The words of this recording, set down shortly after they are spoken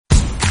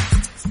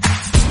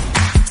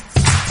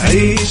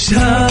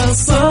عيشها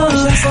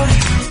صح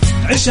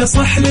عيشها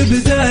صح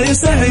لبداية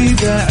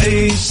سعيدة.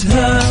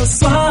 عيشها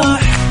صح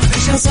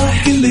عيشها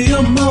صح كل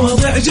يوم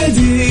مواضيع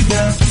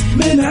جديدة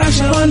من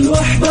 10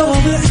 ل1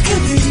 مواضيع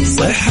كثير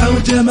صحة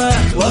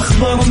وجمال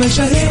واخبار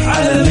مشاهير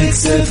على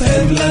ميكس اف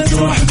ام لا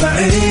تروح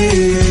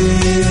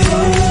بعيد.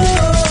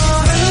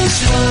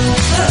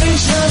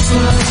 عيشها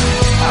صح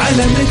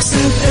على ميكس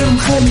اف ام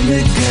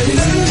خليك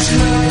قريب.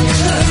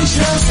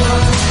 عيشها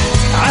صح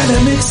على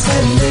ميكس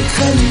خليك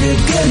قريب.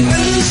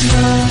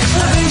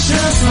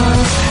 عيشها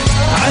صح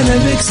على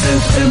ميكس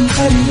اف ام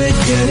خليك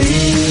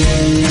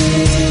قريب.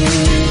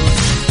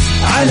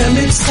 على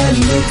ميكس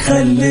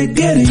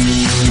خليك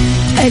قريب.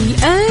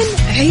 الآن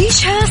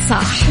عيشها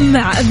صح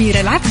مع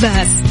أميرة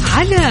العباس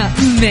على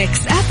ميكس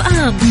اف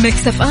ام.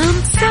 ميكس اف ام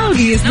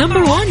سعوديز نمبر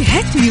 1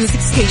 هيت ميوزك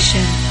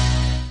ستيشن.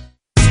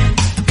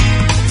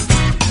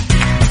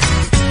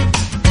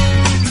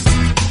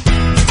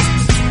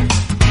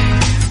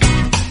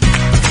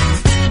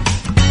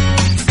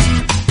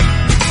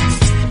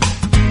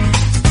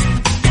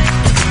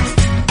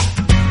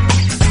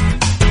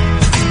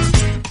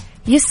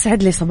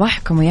 يسعد لي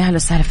صباحكم ويا أهلا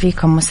وسهلا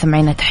فيكم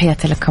مستمعينا،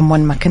 تحياتي لكم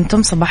وين ما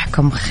كنتم،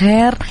 صباحكم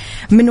خير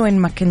من وين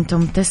ما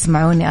كنتم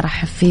تسمعوني.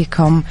 أرحب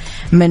فيكم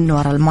من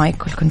وراء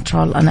المايك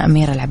والكنترول، أنا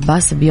أميرة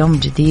العباس بيوم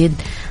جديد،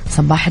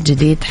 صباح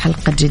جديد،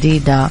 حلقة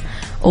جديدة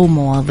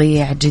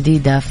ومواضيع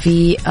جديدة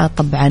في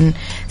طبعا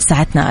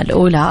ساعتنا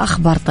الأولى.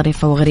 أخبار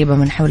طريفة وغريبة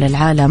من حول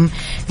العالم،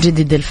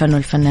 جديد الفن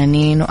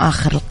والفنانين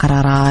وآخر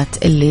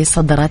القرارات اللي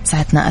صدرت.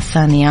 ساعتنا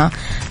الثانية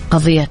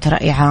قضية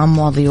رأي عام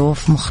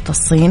وضيوف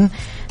مختصين.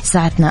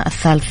 ساعتنا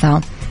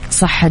الثالثة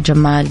صحة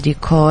جمال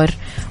ديكور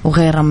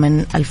وغيرها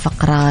من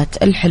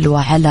الفقرات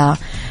الحلوة على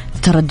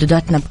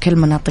تردداتنا بكل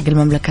مناطق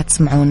المملكة.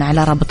 تسمعونا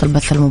على رابط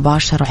البث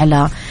المباشر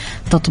وعلى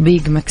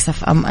تطبيق ميكس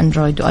اف ام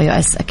اندرويد واي او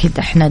اس. اكيد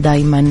احنا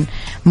دايما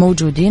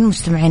موجودين.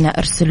 مستمعينا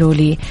ارسلوا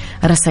لي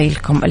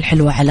رسائلكم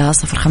الحلوة على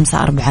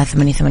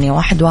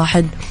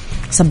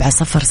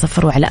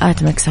 0548811700 وعلى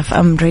آت ميكس اف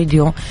ام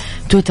راديو،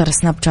 تويتر،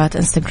 سناب شات،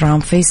 انستغرام،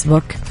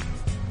 فيسبوك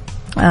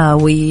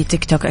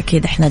وتيك توك.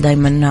 أكيد إحنا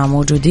دايما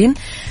موجودين.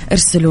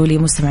 ارسلوا لي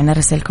مستمعنا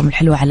رسائلكم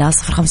الحلوة على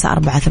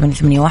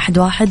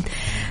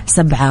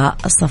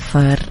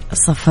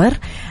 0548811700.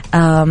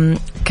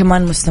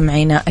 كمان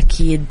مستمعينا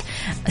أكيد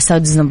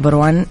سعوديز نمبر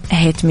 1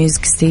 هيت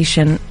ميوزك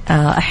ستيشن،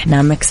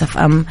 إحنا ميكس اف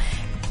ام.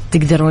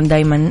 تقدرون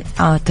دايما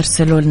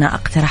ترسلوا لنا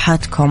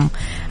اقتراحاتكم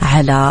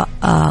على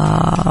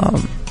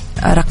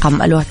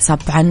رقم الواتساب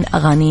عن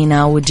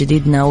أغانينا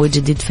وجديدنا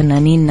وجديد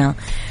فنانينا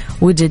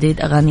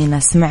وجديد أغانينا.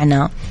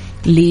 سمعنا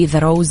لي ذا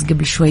روز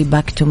قبل شوي،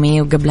 باك تو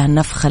مي، وقبلها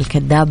النفخة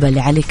الكذابة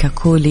لعلي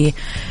كاكولي،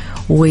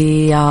 و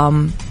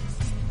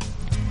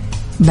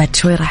بعد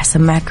شوي راح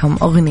أسمعكم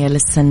أغنية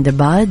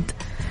للسندباد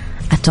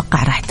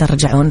أتوقع راح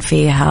ترجعون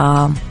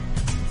فيها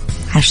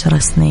 10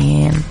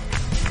 سنين،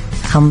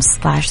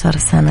 15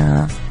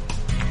 سنة،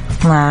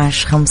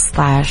 12،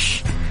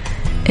 15.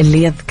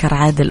 اللي يذكر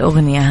عاد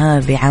الأغنية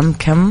هذه عام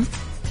كم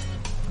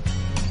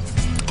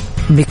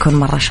بيكون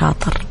مرة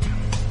شاطر.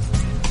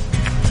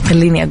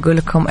 خليني أقول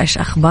لكم إيش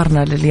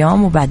أخبارنا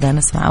لليوم وبعدها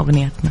نسمع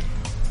أغنيتنا.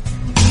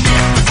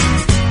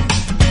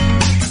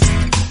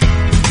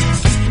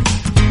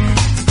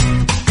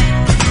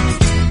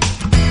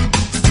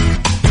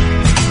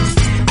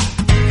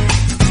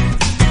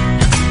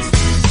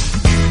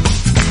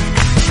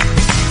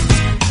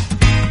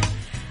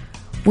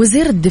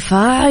 وزير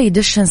الدفاع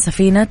يدشن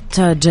سفينة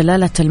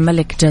جلالة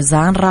الملك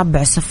جازان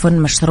رابع سفن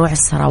مشروع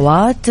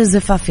الثروات.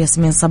 زفاف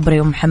ياسمين صبري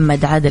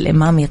ومحمد عادل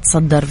إمام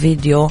يتصدر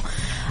فيديو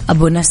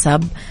أبو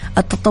نسب.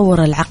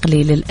 التطور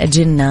العقلي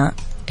للأجنة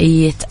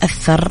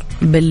يتأثر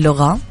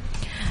باللغة.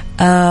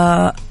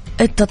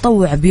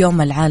 التطوع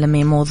بيوم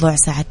العالمي موضوع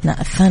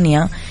ساعتنا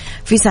الثانية.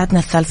 في ساعتنا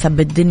الثالثة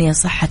بالدنيا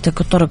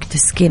صحتك وطرق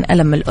تسكين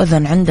ألم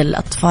الأذن عند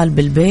الأطفال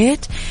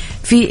بالبيت.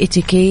 في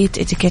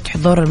اتيكيت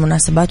حضور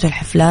المناسبات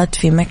والحفلات.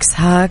 في ميكس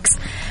هاكس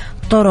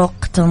طرق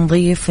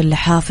تنظيف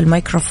اللحاف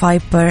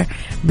الميكروفايبر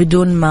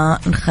بدون ما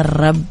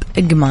نخرب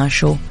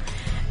قماشه.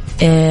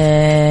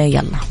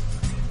 يلا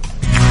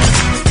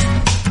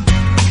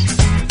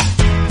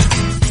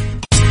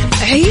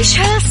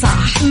عيشها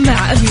صح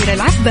مع أميرة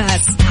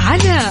العباس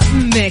على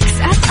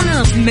ميكس اف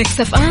ام. ميكس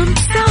اف ام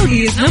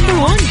سعوديز نمبر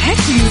 1 هيت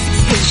ميوزك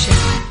ستيشن.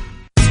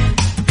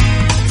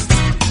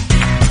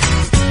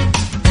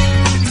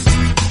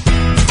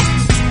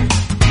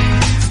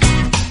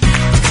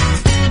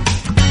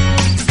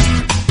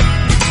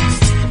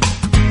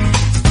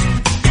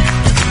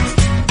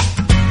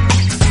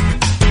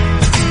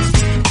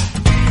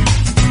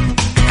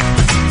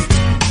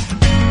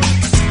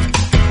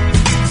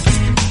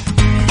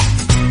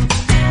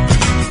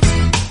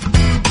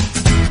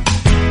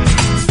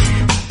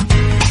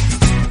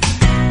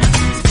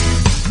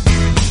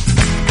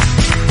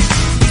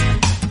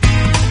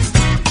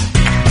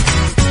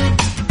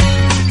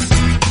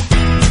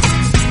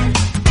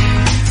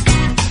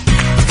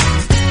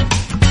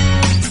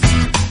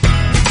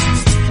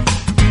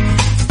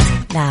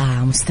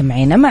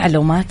 مستمعينا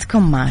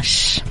معلوماتكم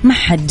ماش، ما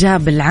حد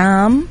جاب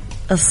العام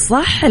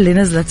الصح اللي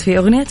نزلت فيه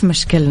أغنية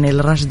مشكلني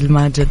لراشد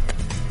الماجد.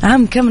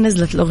 عام كم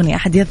نزلت الأغنية؟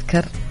 أحد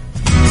يذكر؟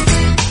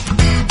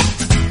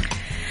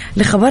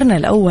 لخبرنا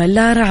الأول،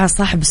 لا رعى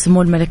صاحب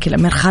السمو الملكي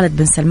الأمير خالد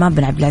بن سلمان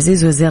بن عبد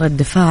العزيز وزير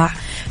الدفاع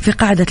في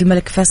قاعدة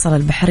الملك فيصل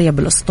البحرية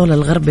بالأسطول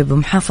الغربي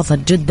بمحافظة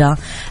جدة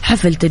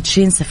حفل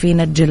تدشين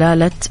سفينة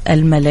جلالة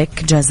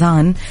الملك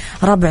جازان،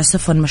 رابع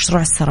سفن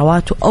مشروع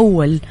الثروات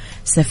وأول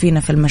سفينة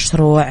في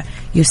المشروع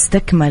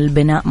يستكمل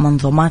بناء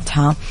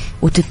منظوماتها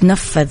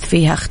وتتنفذ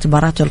فيها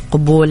اختبارات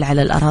القبول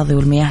على الأراضي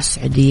والمياه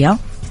السعودية.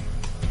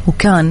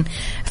 وكان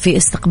في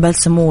استقبال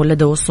سموه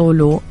لدى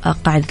وصوله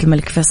قاعدة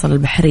الملك فيصل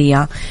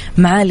البحرية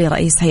معالي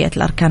رئيس هيئة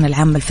الأركان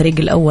العامة الفريق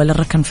الأول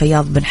الركن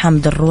فياض بن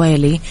حامد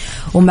الرويلي،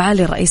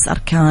 ومعالي رئيس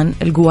أركان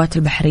القوات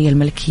البحرية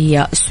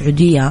الملكية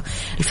السعودية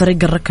الفريق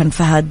الركن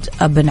فهد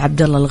بن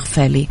عبد الله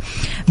الغفالي.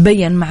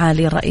 بيّن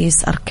معالي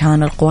رئيس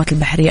أركان القوات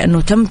البحرية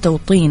أنه تم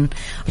توطين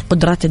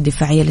القدرات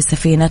الدفاعية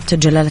لسفينة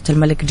جلالة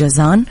الملك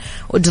جازان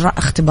وإجراء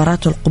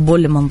اختبارات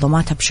القبول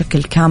لمنظوماتها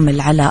بشكل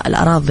كامل على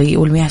الأراضي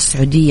والمياه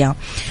السعودية،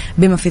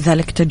 بما في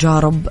ذلك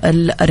تجارب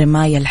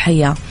الرماية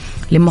الحية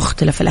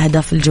لمختلف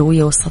الأهداف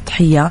الجوية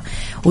والسطحية،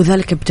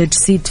 وذلك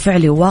بتجسيد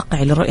فعلي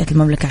وواقعي لرؤية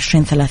المملكة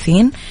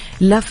 2030،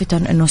 لافتا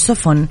أنه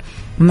سفن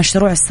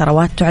مشروع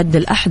الثروات تعد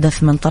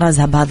الأحدث من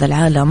طرازها بهذا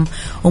العالم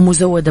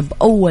ومزودة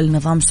بأول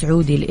نظام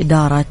سعودي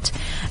لإدارة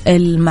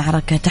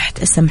المعركة تحت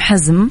اسم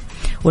حزم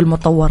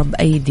والمطور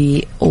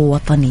بأيدي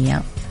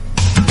وطنية.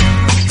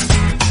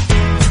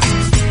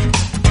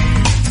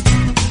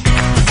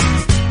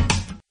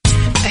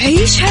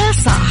 عيشها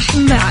صح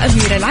مع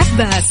أميرة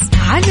العباس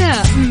على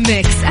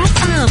ميكس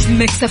أف أم.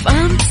 ميكس أف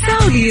أم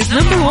سعوديز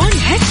نمبر 1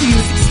 هيت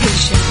ميوزك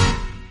ستيشن.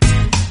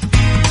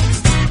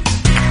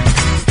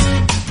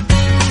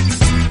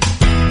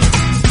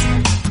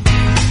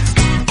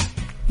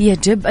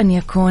 يجب أن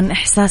يكون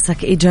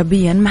إحساسك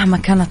إيجابيا مهما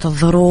كانت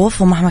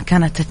الظروف ومهما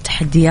كانت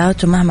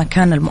التحديات ومهما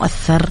كان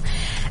المؤثر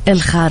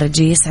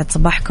الخارجي. يسعد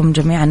صباحكم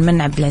جميعا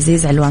من عبد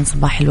العزيز علوان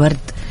صباح الورد.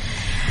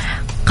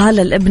 قال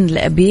الابن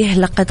لأبيه: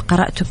 لقد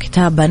قرأت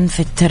كتابا في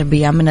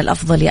التربية، من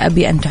الأفضل يا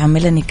أبي أن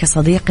تعاملني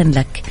كصديق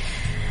لك.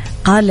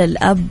 قال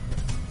الأب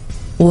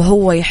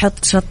وهو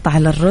يحط شطة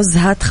على الرز: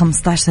 هات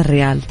 15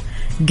 ريال.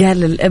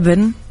 قال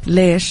الابن: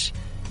 ليش؟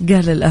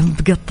 قال الأب: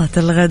 قطة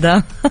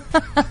الغداء.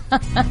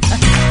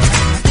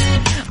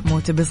 مو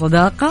تبي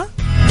صداقة؟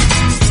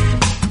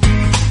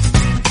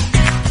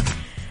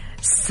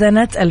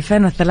 سنة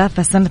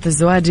 2003 سنة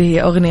الزواج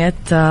هي أغنية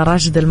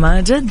راشد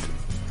الماجد.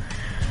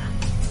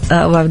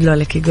 وعبد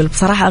لك يقول: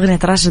 بصراحة أغنية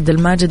راشد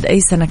الماجد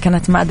أي سنة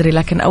كانت ما أدري،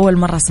 لكن أول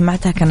مرة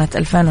سمعتها كانت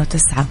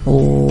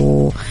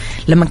 2009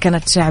 لما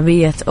كانت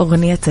شعبية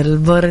أغنية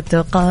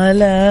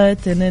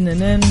البرتقالات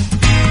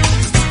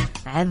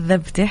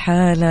عذبت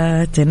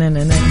حالات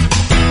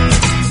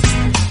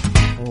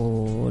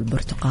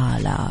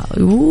والبرتقالة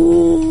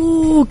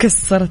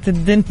كسرت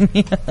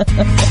الدنيا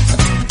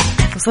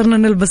وصرنا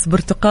نلبس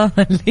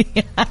برتقالي.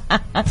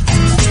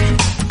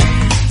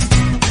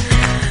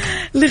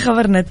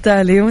 لخبرنا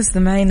التالي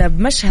مستمعينا،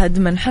 بمشهد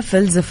من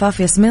حفل زفاف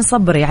ياسمين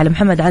صبري على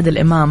محمد عادل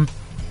إمام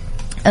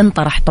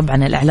انطرح طبعا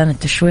الإعلان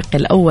التشويقي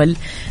الأول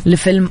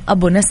لفيلم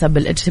أبو نسب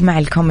الاجتماعي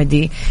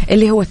الكوميدي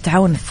اللي هو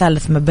التعاون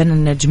الثالث ما بين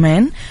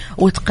النجمين،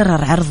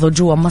 وتقرر عرضه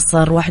جوا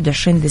مصر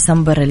 21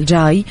 ديسمبر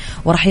الجاي،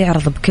 وراح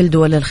يعرض بكل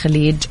دول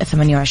الخليج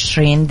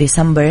 28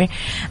 ديسمبر،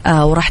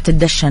 وراح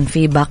تدشن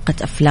في باقة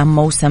أفلام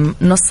موسم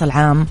نص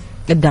العام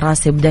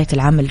الدراسي بداية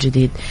العام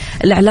الجديد.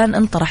 الإعلان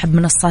انطرح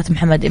بمنصات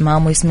محمد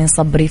إمام وياسمين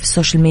صبري في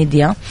السوشيال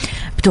ميديا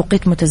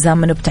بتوقيت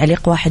متزامن،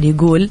 وبتعليق واحد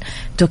يقول: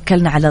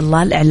 توكلنا على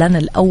الله، الإعلان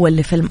الأول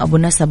لفيلم أبو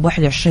نسب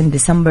 21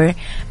 ديسمبر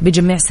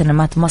بجميع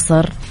سينمات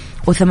مصر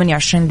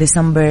و28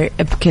 ديسمبر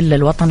بكل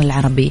الوطن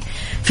العربي.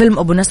 فيلم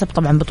أبو نسب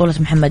طبعا بطولة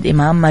محمد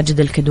إمام، ماجد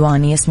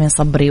الكدواني، ياسمين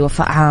صبري،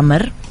 وفاء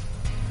عامر،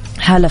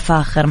 هالة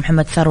فاخر،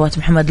 محمد ثروت،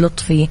 محمد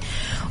لطفي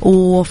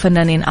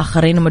وفنانين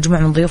آخرين ومجموعة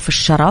من ضيوف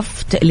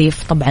الشرف.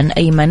 تأليف طبعا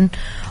أيمن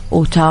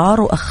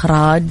وتار،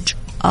 وإخراج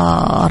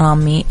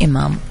رامي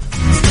إمام.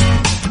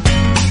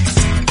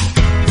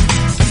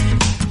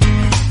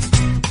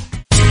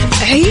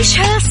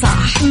 عيشها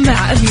صح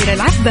مع أميرة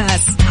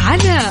العباس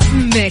على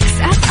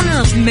ميكس أف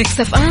أم. ميكس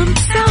أف أم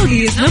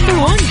سعوديز نمبر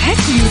 1 هيت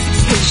ميوزك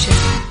ستيشن.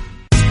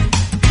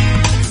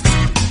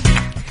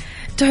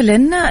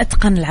 تعلن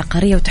إتقان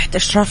العقارية وتحت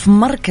إشراف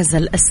مركز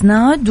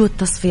الأسناد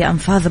والتصفية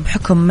أنفاذ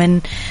بحكم من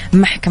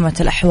محكمة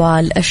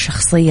الأحوال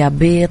الشخصية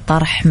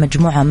بطرح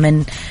مجموعة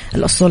من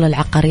الأصول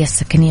العقارية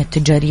السكنية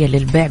التجارية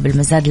للبيع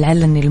بالمزاد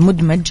العلني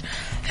المدمج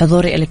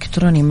حضوري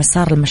إلكتروني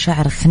مسار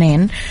المشاعر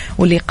 2،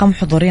 واللي يقام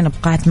حضوريا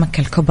بقاعة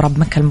مكة الكبرى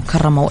بمكة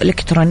المكرمة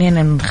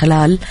وإلكترونيا من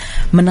خلال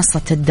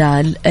منصة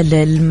الدال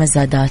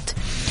للمزادات.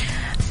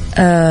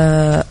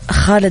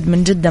 خالد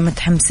من جدة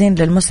متحمسين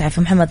للمسعف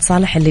محمد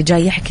صالح اللي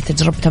جاي يحكي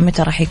تجربته.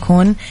 متى راح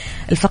يكون؟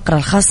 الفقرة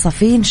الخاصة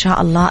فيه إن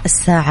شاء الله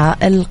الساعة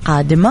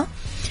القادمة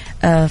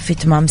في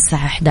تمام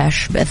الساعة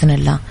 11 بإذن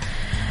الله.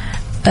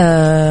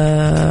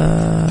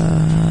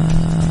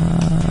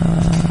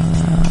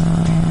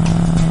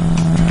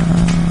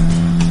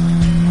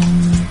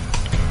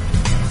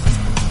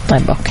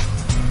 طيب أوكي،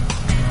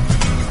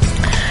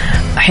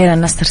 أحيانا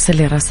الناس ترسل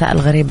لي رسائل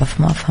غريبة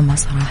فما أفهمها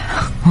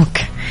صراحة.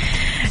 أوكي.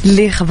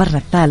 اللي خبرنا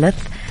الثالث،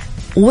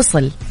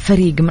 وصل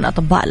فريق من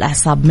أطباء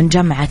الأعصاب من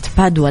جامعة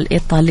بادوا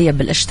الإيطالية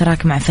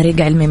بالاشتراك مع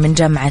فريق علمي من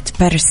جامعة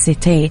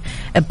بارسيتي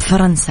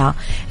بفرنسا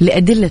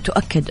لأدلة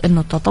تؤكد أن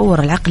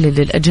التطور العقلي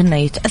للأجنة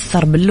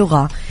يتأثر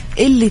باللغة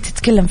اللي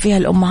تتكلم فيها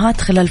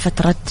الأمهات خلال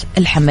فترة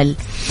الحمل.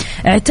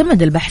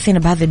 اعتمد الباحثين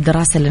بهذه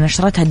الدراسة اللي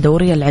نشرتها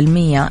الدورية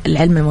العلمية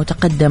العلم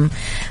المتقدم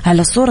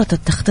على صورة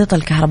التخطيط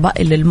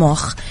الكهربائي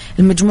للمخ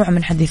المجموعة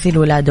من حديثي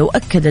الولادة،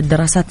 وأكدت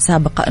دراسات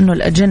سابقة أنه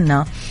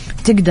الأجنة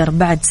تقدر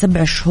بعد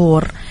 7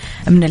 شهور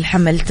من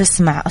الحمل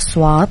تسمع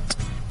أصوات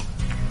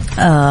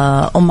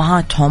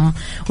أمهاتهم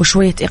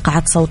وشوية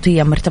إيقاعات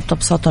صوتية مرتبطة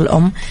بصوت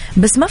الأم،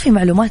 بس ما في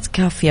معلومات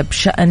كافية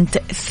بشأن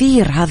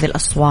تأثير هذه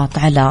الأصوات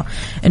على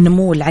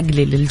النمو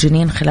العقلي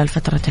للجنين خلال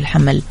فترة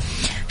الحمل.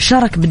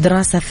 شارك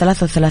بالدراسة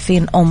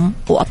 33 أم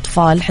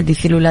وأطفال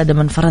حديثي الولادة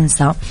من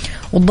فرنسا،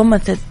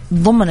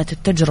 وضمنت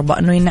التجربة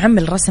أنه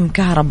ينعمل رسم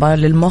كهرباء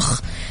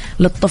للمخ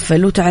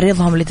للطفل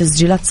وتعريضهم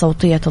لتسجيلات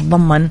صوتية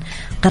تتضمن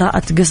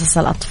قراءة قصص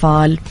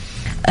الأطفال،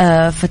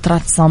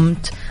 فترات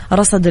صمت.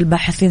 رصد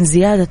الباحثين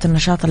زيادة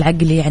النشاط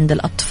العقلي عند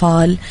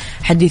الأطفال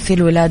حديثي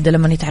الولادة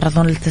لما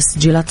يتعرضون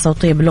لتسجيلات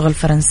صوتية باللغة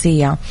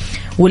الفرنسية،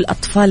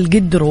 والأطفال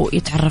قدروا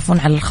يتعرفون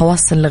على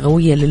الخواص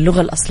اللغوية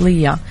للغة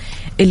الأصلية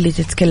اللي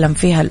تتكلم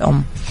فيها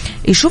الأم.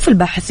 يشوف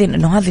الباحثين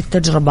أنه هذه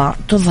التجربة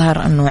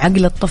تظهر أنه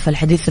عقل الطفل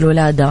حديث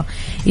الولادة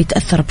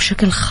يتأثر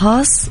بشكل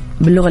خاص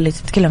باللغة اللي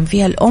تتكلم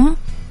فيها الأم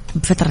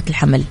بفترة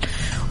الحمل،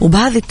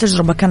 وبهذه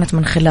التجربة كانت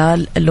من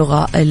خلال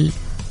اللغة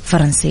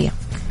الفرنسية.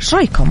 ايش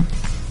رايكم؟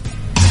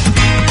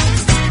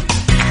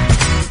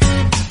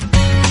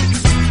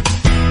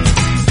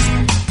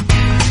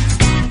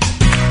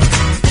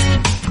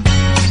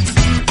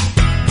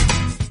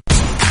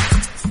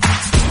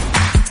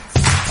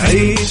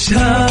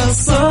 عيشها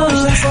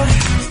صح،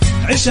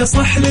 عيشها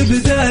صح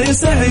لبداية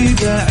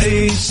سعيدة.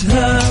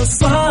 عيشها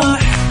صح،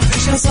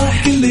 عيشها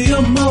صح كل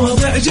يوم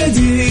مواضيع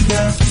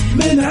جديدة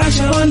من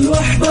 10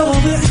 ل1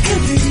 وضع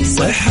كثير،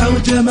 صحة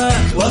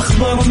وجمال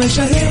واخبار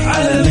مشاهير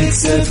على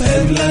ميكس اف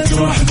ام، لا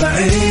تروح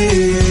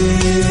بعيد.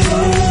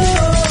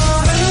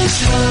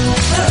 عيشها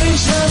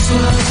عيشها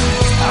صح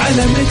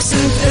على ميكس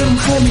اف ام،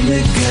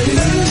 خليك قريب.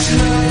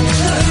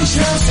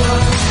 عيشها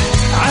صح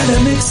على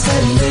ميكس،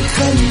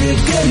 خليك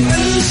قريب.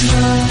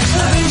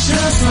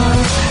 عيشها صح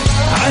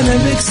على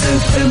ميكس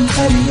اف ام،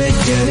 خليك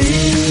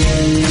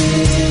قريب.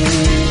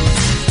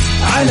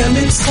 على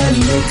ميكس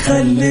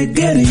خليك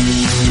قريب.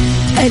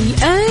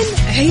 الآن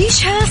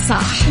عيشها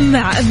صح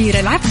مع أميرة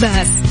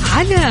العباس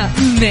على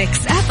ميكس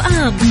اف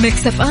ام.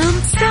 ميكس اف ام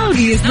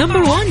سعوديز نمبر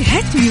 1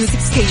 هيت ميوزك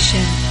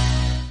ستيشن.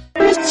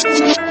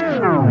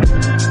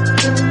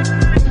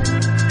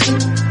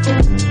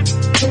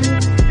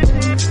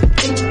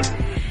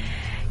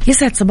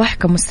 يسعد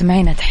صباحكم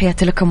مستمعينا،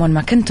 تحياتي لكم وين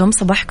ما كنتم.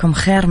 صباحكم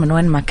خير من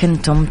وين ما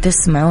كنتم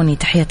تسمعوني،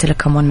 تحياتي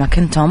لكم وين ما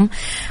كنتم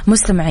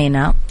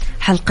مستمعينا.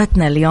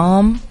 حلقتنا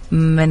اليوم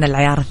من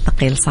العيار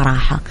الثقيل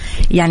صراحة،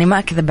 يعني ما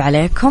أكذب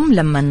عليكم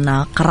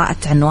لما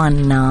قرأت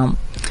عنوان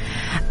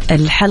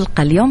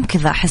الحلقة اليوم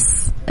كذا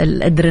أحس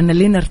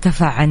الأدرينالين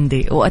ارتفع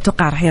عندي،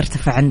 وأتوقع رح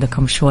يرتفع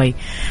عندكم شوي.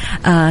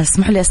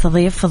 اسمحوا لي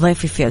أستضيف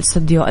ضيفي في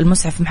الاستوديو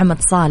المسعف محمد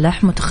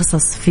صالح،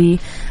 متخصص في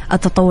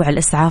التطوع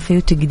الإسعافي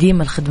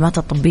وتقديم الخدمات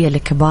الطبية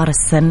لكبار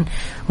السن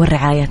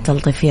والرعاية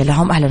التلطيفية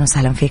لهم. أهلا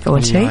وسهلا فيك.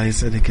 أول شيء الله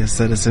يسعدك يا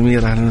أستاذة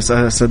سميرة، أهلا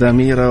وسهلا أستاذة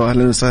أميرة،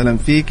 وأهلا وسهلا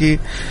فيكي،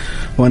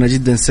 وأنا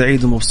جدا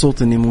سعيد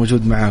ومبسوط إني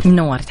موجود معاكم.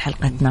 نورت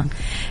حلقتنا.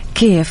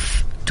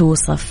 كيف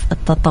توصف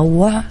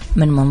التطوع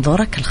من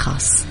منظورك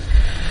الخاص؟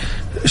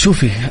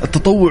 شوفي،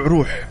 التطوع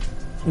روح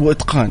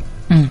وإتقان.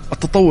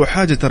 التطوع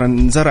حاجة ترى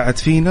انزرعت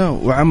فينا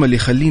وعمل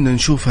يخلينا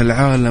نشوف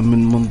العالم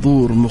من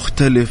منظور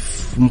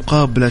مختلف،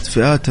 مقابلة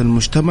فئات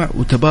المجتمع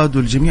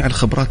وتبادل جميع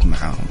الخبرات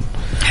معهم.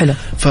 حلو.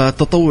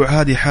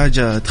 فالتطوع هذه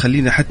حاجة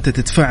تخلينا حتى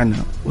تدفعنا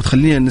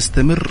وتخلينا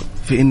نستمر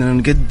في إننا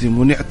نقدم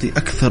ونعطي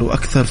أكثر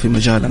وأكثر في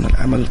مجالنا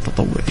العمل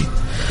التطوعي.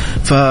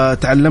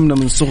 فتعلمنا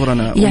من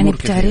صغرنا يعني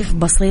بتعريف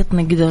بسيط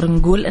نقدر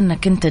نقول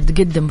أنك أنت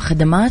تقدم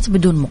خدمات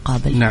بدون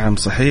مقابل. نعم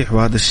صحيح،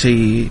 وهذا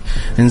الشيء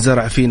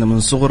انزرع فينا من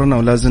صغرنا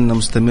ولازلنا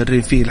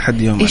مستمرين فيه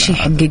لحد يوم. إيش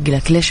يحقق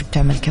لك؟ ليش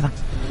بتعمل كذا؟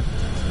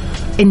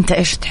 أنت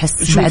إيش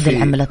تحس بعد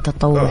العمل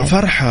التطوعي؟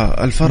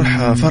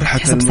 الفرحة فرحة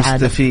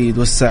المستفيد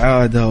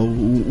والسعادة،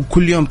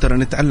 وكل يوم ترى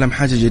نتعلم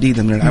حاجة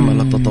جديدة من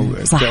العمل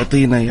التطوعي.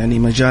 تعطينا يعني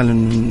مجال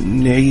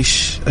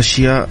نعيش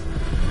أشياء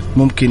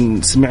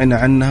ممكن سمعنا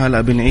عنها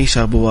لا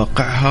بنعيشها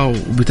بواقعها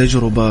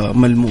وبتجربة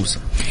ملموسة.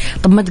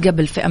 طب ما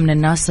تقابل فئة من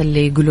الناس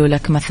اللي يقولوا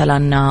لك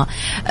مثلا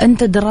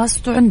أنت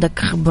درست وعندك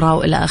خبرة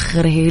وإلى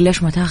آخره،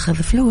 ليش ما تأخذ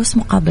فلوس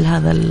مقابل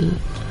هذا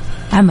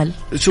عمل؟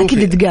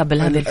 أكيد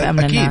تقابل هذه الفئة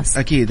من الناس.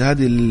 أكيد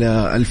هذه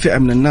الفئة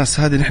من الناس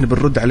هذه نحن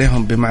بنرد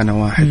عليهم بمعنى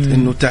واحد،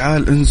 إنه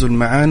تعال انزل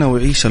معانا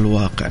وعيش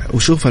الواقع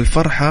وشوف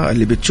الفرحة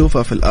اللي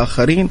بتشوفها في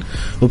الآخرين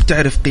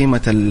وبتعرف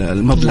قيمة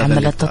المبلغ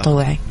العمل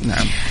التطوعي.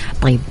 نعم.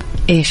 طيب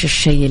إيش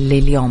الشيء اللي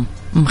اليوم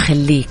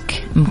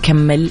مخليك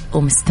مكمل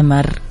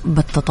ومستمر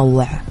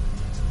بالتطوع؟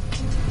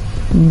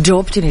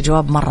 جاوبتني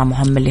جواب مرة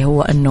مهم اللي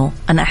هو أنه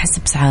أنا أحس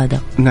بسعادة.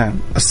 نعم،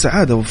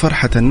 السعادة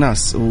وفرحة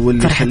الناس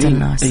واللي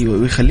الناس. أيوة،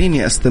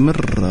 ويخليني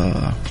أستمر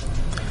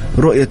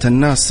رؤية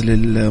الناس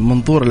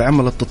للمنظور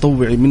العمل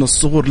التطوعي من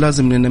الصغر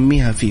لازم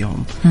ننميها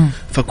فيهم.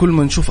 فكل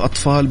ما نشوف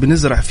أطفال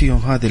بنزرع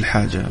فيهم هذه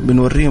الحاجة،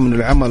 بنوريهم أن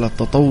العمل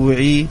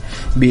التطوعي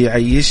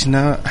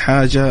بيعيشنا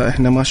حاجة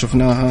إحنا ما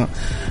شفناها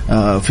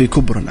في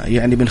كبرنا.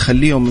 يعني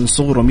بنخليهم من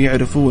صغرهم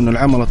يعرفوا أن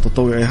العمل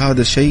التطوعي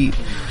هذا شيء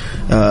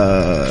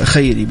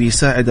خيري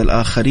بيساعد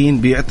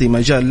الآخرين، بيعطي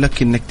مجال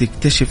لك أنك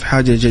تكتشف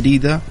حاجة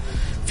جديدة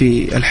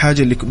في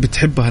الحاجة اللي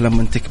بتحبها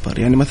لما تكبر.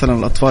 يعني مثلا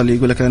الأطفال اللي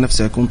يقول لك أنا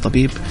نفسي أكون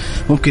طبيب،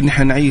 ممكن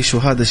نحن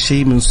نعيشه هذا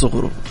الشيء من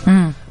صغره،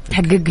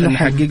 نحقق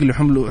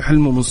له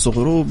حلمه من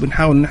صغره،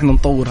 بنحاول نحن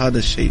نطور هذا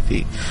الشيء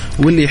فيه.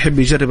 واللي يحب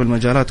يجرب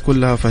المجالات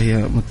كلها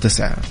فهي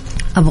متسعة.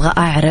 أبغى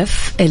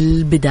أعرف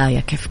البداية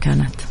كيف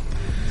كانت؟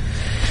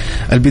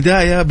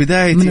 البداية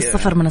من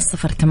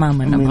الصفر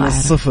تماما. من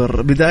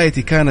الصفر.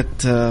 بدايتي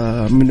كانت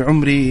من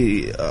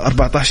عمري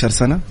 14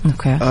 سنة.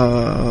 أوكي.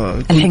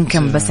 الحين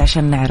كم بس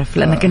عشان نعرف،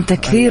 لأنك أنت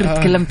كثير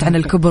تكلمت عن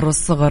الكبر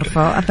والصغر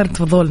فأثرت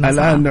فضولنا.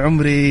 الآن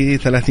عمري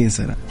 30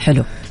 سنة.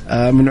 حلو.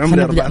 من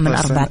عمري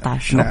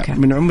 14.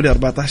 نعم. من عمري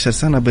 14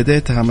 سنة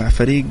بديتها مع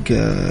فريق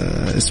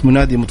اسمه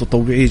نادي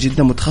متطوعي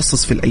جدا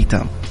متخصص في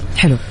الأيتام.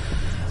 حلو.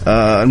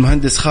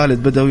 المهندس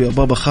خالد بدوي،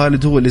 بابا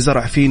خالد، هو اللي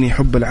زرع فيني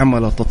حب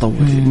العمل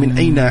التطوعي. من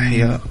أي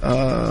ناحية؟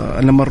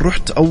 لما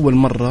رحت أول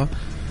مرة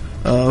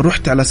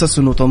رحت على أساس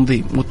أنه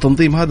تنظيم،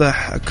 والتنظيم هذا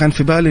كان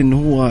في بالي أنه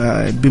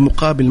هو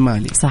بمقابل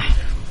مالي. صح.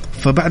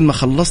 فبعد ما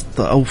خلصت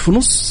أو في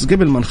نص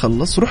قبل ما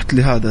نخلص رحت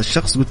لهذا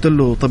الشخص قلت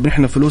له طب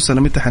نحن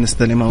فلوسنا متى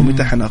حنستلمها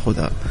ومتى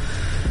حناخذها؟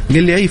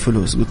 قال لي أي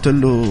فلوس؟ قلت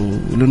له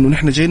لأنه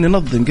نحن جايين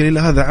ننظم. قال لي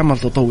لا هذا عمل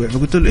تطوعي.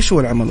 فقلت له إيش هو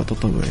العمل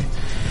التطوعي؟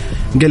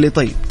 قال لي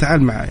طيب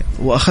تعال معي،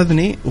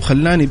 وأخذني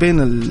وخلاني بين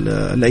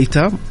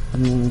الأيتام،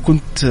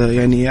 وكنت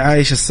يعني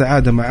عايش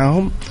السعادة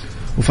معاهم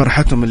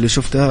وفرحتهم اللي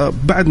شفتها.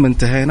 بعد ما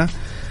انتهينا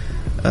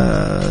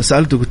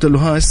سألته قلت له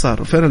ها إيش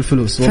صار؟ فين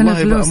الفلوس؟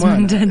 والله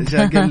بأمان.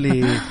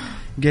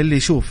 قال لي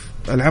شوف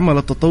العمل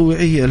التطوعي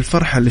هي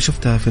الفرحة اللي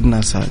شفتها في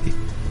الناس هذه،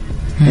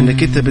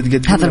 انك انت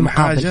بتقدم لهم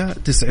حاجه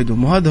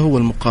تسعدهم، وهذا هو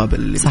المقابل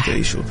اللي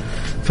بتعيشه.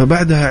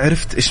 فبعدها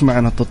عرفت ايش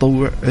معنى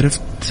التطوع،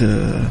 عرفت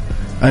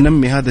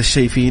انمي هذا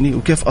الشيء فيني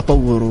وكيف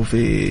اطوره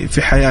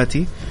في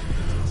حياتي.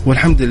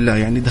 والحمد لله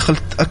يعني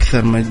دخلت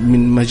اكثر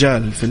من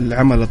مجال في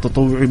العمل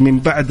التطوعي. من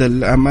بعد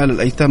الاعمال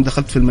الايتام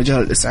دخلت في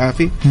المجال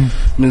الاسعافي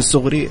من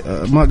صغري.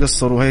 ما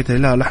قصروا هيئه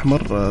الهلال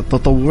الاحمر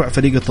تطوع،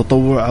 فريق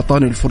التطوع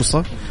اعطاني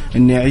الفرصه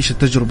اني اعيش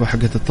التجربه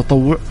حقت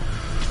التطوع.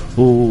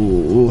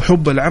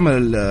 وحب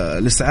العمل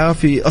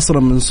الإسعافي أصلا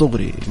من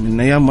صغري، من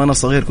أيام ما أنا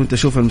صغير كنت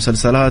أشوف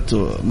المسلسلات.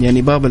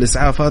 يعني باب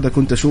الإسعاف هذا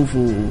كنت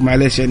أشوفه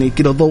معليش يعني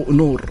كده ضوء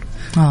نور.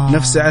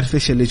 نفسي أعرف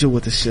إيش اللي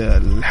جوة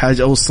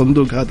الحاجة أو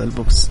الصندوق هذا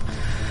البوكس.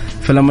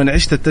 فلما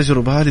عشت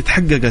التجربة هذه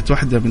تحققت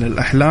واحدة من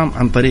الأحلام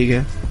عن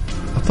طريق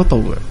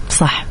التطوع.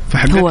 صح.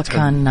 هو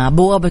كان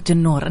بوابة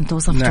النور. أنت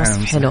وصفت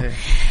وصف حلو. صحيح.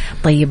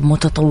 طيب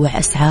متطوع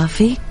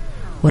إسعافي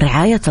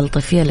ورعاية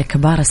تلطيفية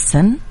لكبار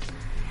السن،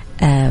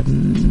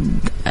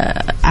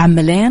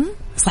 عملين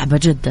صعبة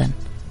جدا.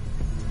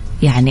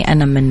 يعني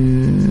أنا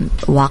من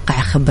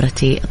واقع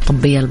خبرتي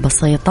الطبية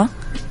البسيطة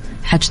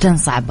حاجتين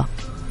صعبة،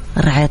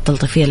 الرعاية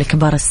التلطيفية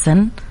لكبار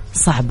السن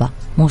صعبة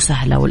مو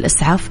سهلة،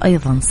 والإسعاف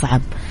أيضا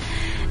صعب.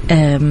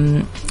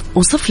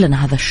 وصف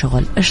لنا هذا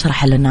الشغل،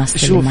 اشرح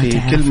للناس اللي ما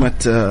تعرف. كلمة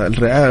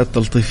الرعاية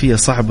التلطيفية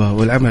صعبة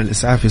والعمل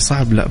الإسعافي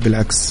صعب، لا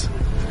بالعكس.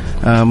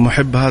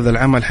 محب هذا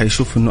العمل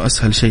حيشوف أنه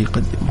أسهل شيء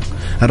يقدمه.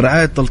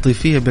 الرعاية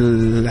التلطيفية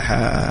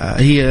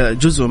هي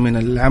جزء من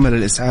العمل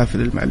الإسعافي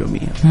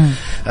للمعلومية.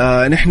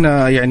 نحن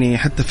يعني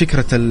حتى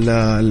فكرة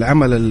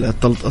العمل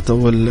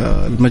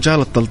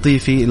المجال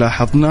التلطيفي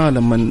لاحظناه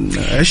لما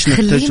عشنا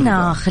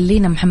التجربة.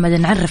 خلينا محمد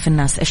نعرف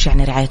الناس إيش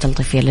يعني رعاية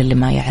تلطيفية للي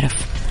ما يعرف.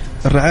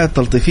 الرعاية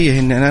التلطيفية هي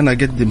إن أنا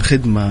أقدم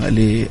خدمة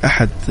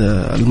لأحد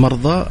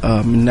المرضى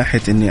من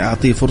ناحية إني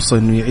أعطيه فرصة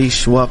إنه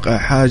يعيش واقع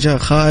حاجة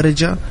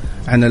خارجة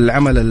عن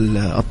العمل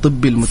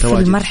الطبي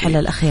المتواجد في المرحلة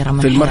الأخيرة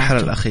في المرحلة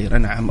الأخيرة.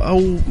 نعم،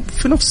 أو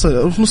في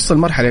نص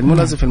المرحلة، يعني مو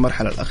لازم في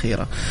المرحلة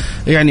الأخيرة.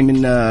 يعني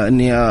من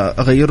إني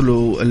أغير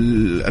له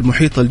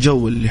المحيط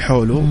الجو اللي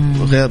حوله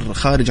غير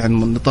خارج عن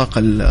نطاق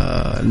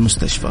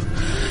المستشفى.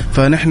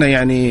 فنحن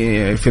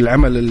يعني في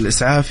العمل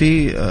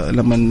الإسعافي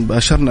لما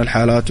باشرنا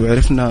الحالات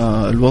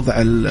وعرفنا الوضع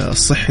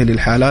الصحي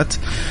للحالات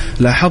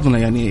لاحظنا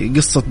يعني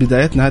قصة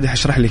بدايتنا هذه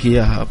حشرح لك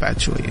إياها بعد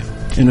شوية،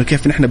 إنه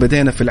كيف نحن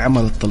بدينا في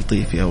العمل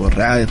التلطيفي أو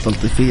الرعاية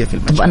التلطيفية في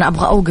المجال. طب أنا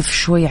أبغى أوقف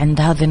شوي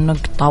عند هذه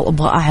النقطة،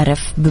 وأبغى أعرف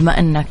بما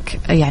أنك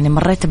يعني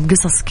مريت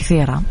بقصص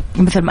كثيرة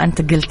مثل ما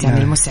أنت قلت،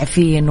 يعني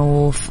المسعفين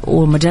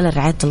ومجال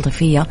الرعاية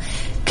التلطيفية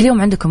كل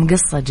يوم عندكم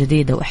قصة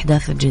جديدة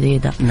وأحداث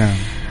جديدة. نعم.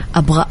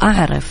 أبغى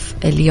أعرف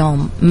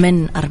اليوم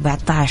من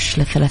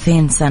 14 ل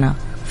 30 سنة،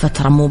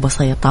 فترة مو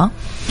بسيطة،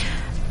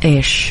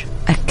 إيش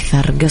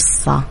أكثر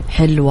قصة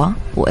حلوة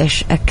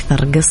وإيش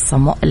أكثر قصة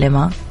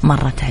مؤلمة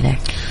مرت عليك؟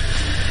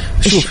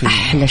 إيش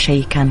أحلى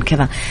شيء كان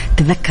كذا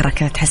تذكره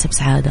كذا تحس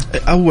بسعادة؟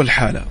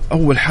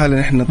 أول حالة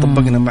نحن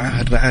طبقنا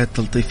معها الرعاية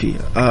التلطيفية.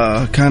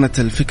 كانت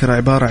الفكرة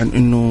عبارة عن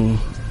إنه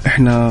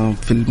إحنا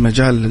في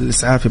المجال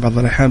الإسعافي بعض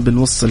الأحيان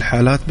بنوصل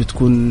حالات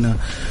بتكون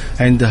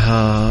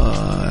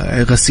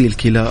عندها غسيل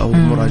كلى أو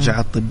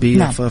مراجعات طبية.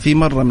 نعم. ففي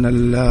مرة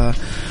من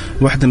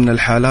واحدة من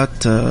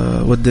الحالات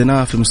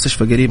وديناها في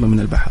مستشفى قريبة من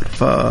البحر،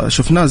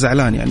 فشفناه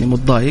زعلان يعني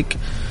متضايق،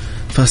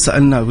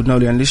 فسألناه قلنا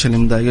له يعني ليش اللي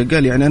مضايقه؟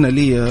 قال يعني أنا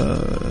لي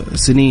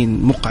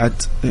سنين مقعد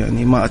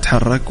يعني ما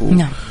أتحرك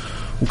نعم.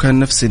 وكان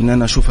نفسي إن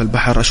أنا أشوف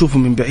البحر، أشوفه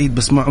من بعيد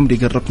بس ما عمري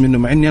قربت منه،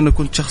 مع إني أنا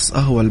كنت شخص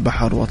أهوى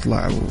البحر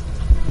وأطلع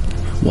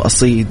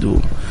وأصيد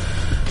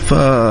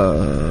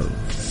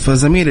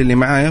فزميلي اللي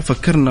معايا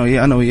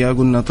فكرنا أنا وياه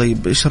قلنا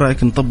طيب إيش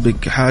رأيك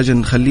نطبق حاجة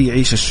نخليه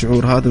يعيش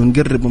الشعور هذا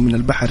ونقربه من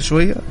البحر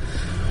شوية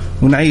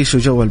ونعيشه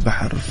جو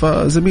البحر.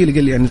 فزميلي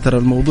قال لي يعني ترى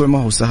الموضوع ما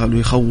هو سهل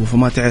ويخوف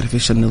وما تعرف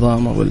إيش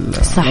النظام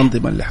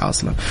والأنظمة اللي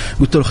حاصلة.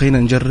 قلت له خلينا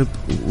نجرب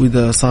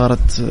وإذا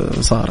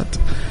صارت.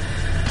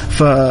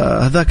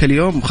 فهذاك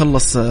اليوم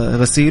خلص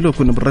غسيله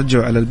وكنا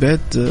بنرجعه على البيت،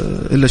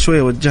 إلا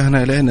شوية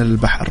وجهنا إلينا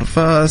للبحر.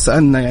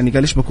 فسألنا يعني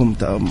قال إيش بكم؟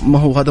 ما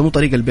هو هذا مو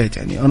طريق البيت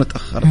يعني أنا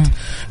تأخرت.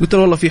 قلت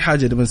له والله في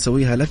حاجة نبغى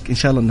نسويها لك إن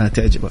شاء الله إنها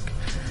تعجبك.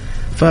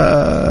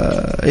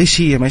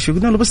 فإيش هي؟ ماشي.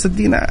 قلنا له بس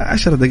ادينا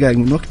 10 دقائق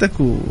من وقتك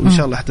وإن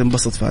شاء الله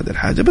حتنبسط في هذه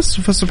الحاجة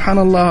بس. فسبحان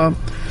الله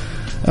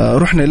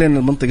رحنا لين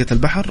منطقة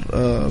البحر.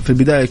 في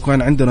البداية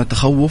كان عندنا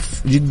تخوف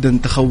جدا،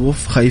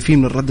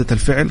 خايفين من ردة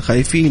الفعل،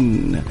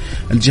 خايفين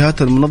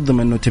الجهات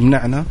المنظمة إنه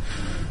تمنعنا.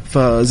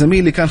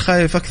 فزميلي كان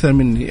خايف أكثر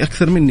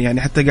مني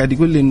يعني، حتى قاعد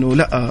يقول لي إنه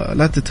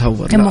لا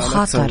تتهور،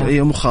 مخاطرة.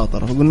 هي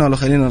مخاطرة. فقلنا له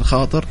خلينا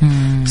نخاطر.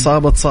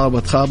 صابت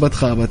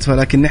خابت.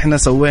 فلكن نحن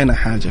سوينا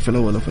حاجة في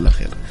الأول وفي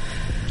الأخير.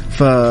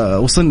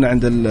 فوصلنا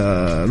عند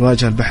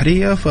الواجهة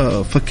البحرية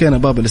ففكينا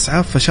باب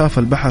الإسعاف، فشاف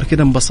البحر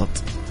كده انبسط.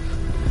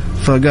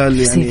 فقال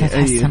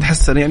يعني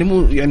تحسن يعني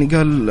مو يعني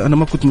قال أنا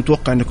ما كنت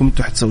متوقع أنكم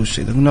أنتوا حتسووا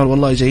الشيء ده. قلنا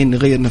والله جايين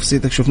نغير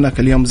نفسيتك، شفناك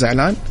اليوم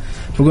زعلان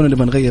فقلنا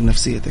نبغى نغير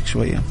نفسيتك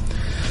شوية.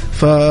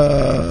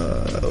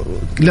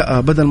 لا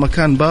بدل ما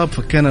كان باب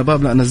فكينا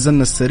الباب، لا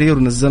نزلنا السرير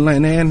ونزلنا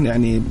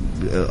يعني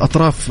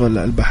أطراف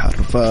البحر.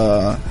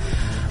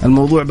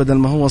 الموضوع بدل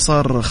ما هو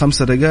صار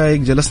 5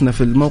 دقائق جلسنا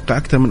في الموقع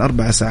أكثر من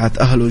 4 ساعات.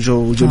 أهله جو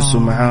وجلسوا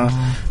معاه.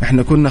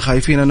 إحنا كنا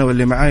خايفين أنا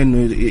واللي معاي إنه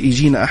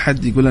يجينا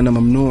أحد يقول لنا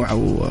ممنوع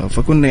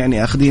فكنا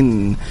يعني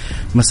أخذين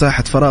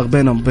مساحة فراغ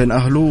بينه وبين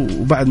أهله.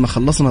 وبعد ما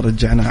خلصنا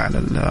رجعناه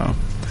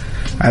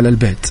على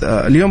البيت.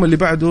 اليوم اللي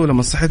بعده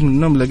لما صحيت من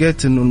النوم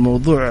لقيت إنه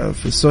الموضوع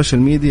في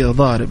السوشيال ميديا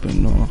ضارب،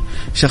 إنه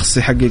شخص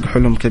يحقق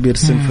حلم كبير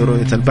سن في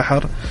رؤية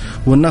البحر،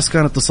 والناس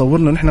كانت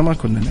تصورنا نحن ما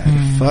كنا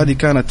نعرف. فهذه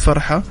كانت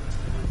فرحة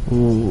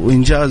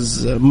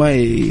وإنجاز ما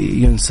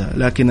ينسى.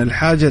 لكن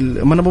الحاجة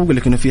ما أنا بقول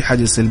لك إنه في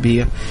حاجة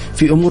سلبية،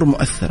 في أمور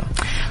مؤثرة.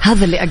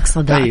 هذا اللي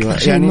أقصده. أيوة. أكثر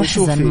شيء يعني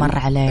محزن مر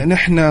عليه.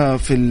 نحن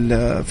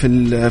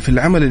في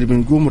العمل اللي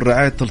بنقوم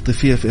الرعاية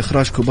التلطيفية في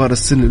إخراج كبار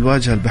السن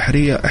للواجهة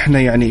البحرية، إحنا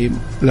يعني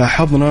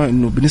لاحظنا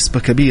إنه بنسبة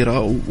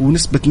كبيرة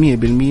ونسبة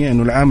 100%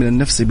 إنه العامل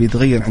النفسي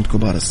بيتغير عند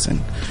كبار السن.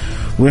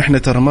 وإحنا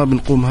ترى ما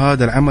بنقوم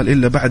هذا العمل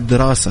إلا بعد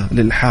دراسة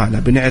للحالة،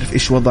 بنعرف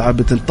إيش وضعها،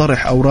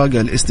 بتنطرح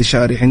أوراقها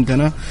الاستشاري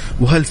عندنا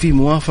وهل في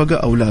موافقة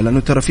أو لا. لأنه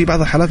ترى في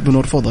بعض الحالات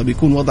بنرفضها،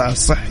 بيكون وضعها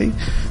الصحي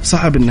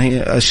صعب إن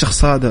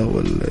الشخص هذا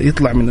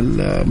يطلع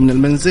من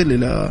المنزل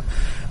إلى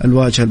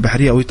الواجهة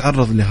البحرية أو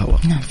يتعرض لهواء.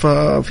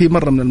 ففي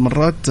مرة من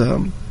المرات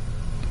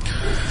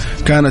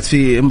كانت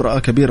في امرأة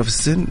كبيرة في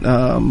السن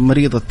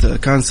مريضة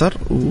كانسر،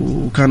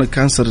 وكان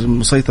الكانسر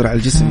مسيطر على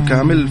الجسم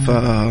كامل.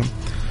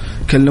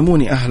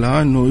 كلموني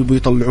أهلها إنه يبوا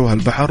يطلعوها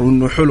البحر،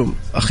 وإنه حلم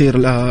أخير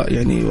لها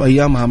يعني،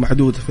 وأيامها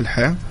معدودة في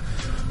الحياة،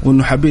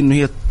 وإنه حابين إنه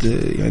هي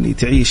يعني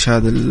تعيش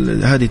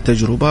هذه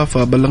التجربة.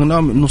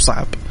 فبلغناهم إنه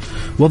صعب،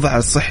 وضعها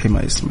الصحي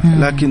ما يسمح.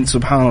 لكن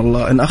سبحان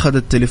الله إن أخذ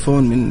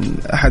التليفون من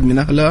أحد من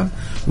أهلها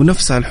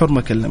ونفسها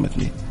الحرمة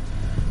كلمتني،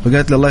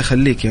 فقالت لي الله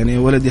يخليك يعني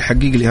ولدي حقق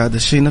لي هذا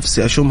الشيء،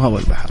 نفسي أشم هوا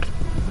البحر.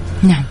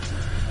 نعم.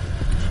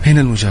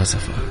 هنا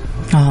المجازفة.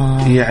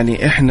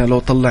 يعني إحنا لو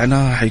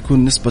طلعناها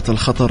حيكون نسبة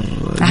الخطر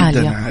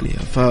جدا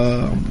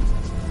عالية.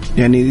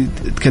 يعني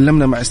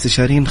تكلمنا مع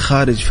استشاريين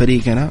خارج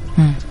فريقنا،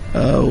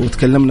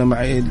 وتكلمنا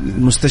مع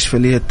المستشفى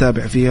اللي هي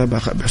التابع فيها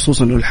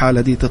بخصوص إنه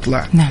الحالة دي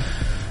تطلع. نعم.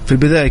 في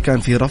البداية كان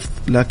في رفض،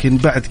 لكن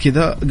بعد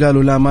كذا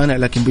قالوا لا مانع،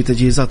 لكن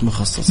بتجهيزات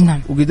مخصصة. نعم.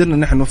 وقدرنا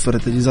نحن نوفر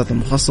التجهيزات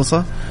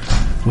المخصصة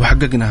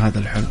وحققنا هذا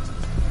الحلم.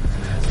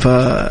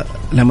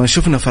 فلما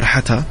شفنا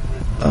فرحتها،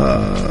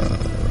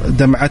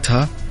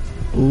 دمعتها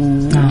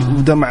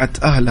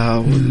ودمعت أهلها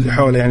واللي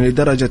حولها، يعني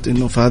لدرجة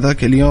إنه في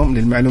هذاك اليوم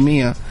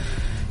للمعلومية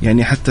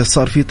يعني حتى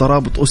صار في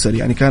ترابط أسري.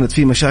 يعني كانت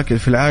في مشاكل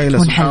في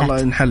العائلة سبحان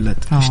الله انحلت،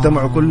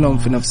 اجتمعوا كلهم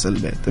في نفس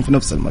البيت في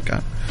نفس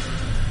المكان.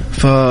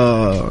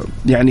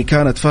 يعني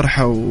كانت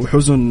فرحة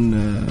وحزن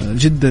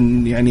جدا.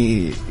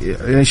 يعني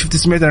شفت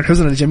سمعت عن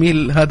الحزن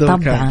الجميل هذا.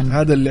 طبعا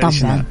هذا اللي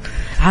طبعا.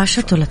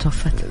 عاشت ولا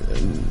توفت؟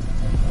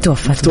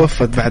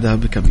 توفت بعدها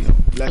بكم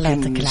يوم. الله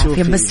يعطيك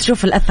العافية. بس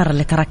شوف الأثر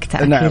اللي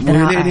تركته. نعم.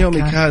 ولين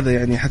يومك هذا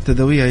يعني حتى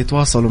ذويها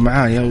يتواصلوا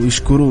معايا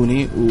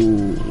ويشكروني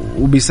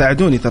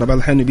وبيساعدوني. ترى بعض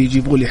الأحيان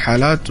بيجيبوا لي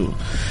حالات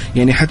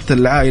يعني حتى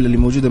العائلة اللي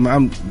موجودة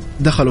معهم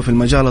دخلوا في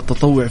المجال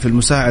التطوع في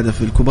المساعدة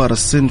في الكبار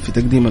السن في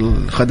تقديم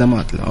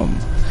الخدمات لهم،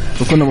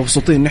 وكنا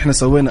مبسوطين إن إحنا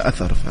سوينا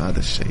أثر في هذا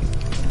الشيء.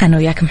 أنا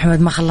وياك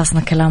محمد ما خلصنا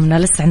كلامنا،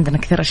 لسه عندنا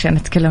كثير أشياء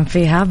نتكلم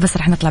فيها، بس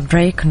رح نطلع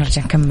بريك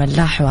ونرجع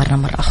نكمل حوارنا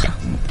مرة أخرى.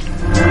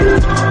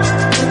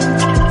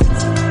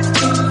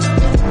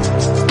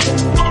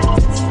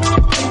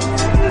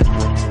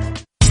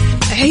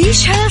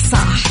 عيشها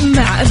صح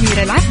مع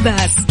أميرة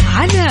العباس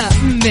على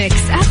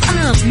ميكس أف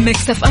أم.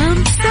 ميكس أف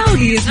أم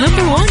سعوديز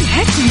نمبر 1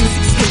 هيت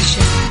ميوزك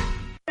ستيشن.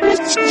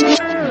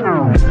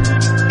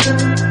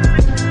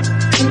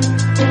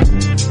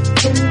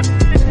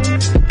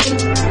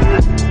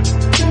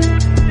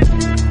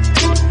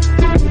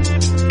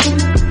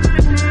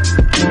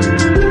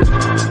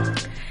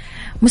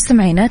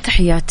 مستمعينا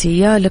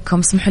تحياتي لكم.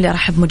 اسمحوا لي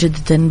أرحب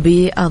مجددا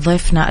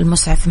بضيفنا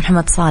المسعف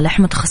محمد صالح،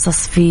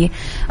 متخصص في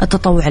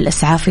التطوع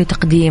الإسعافي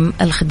وتقديم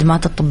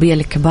الخدمات الطبية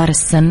لكبار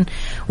السن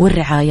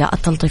والرعاية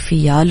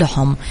التلطيفية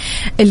لهم.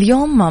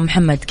 اليوم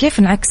محمد، كيف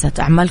انعكست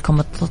أعمالكم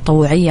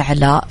التطوعية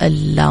على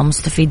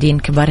المستفيدين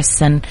كبار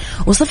السن؟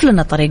 وصف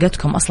لنا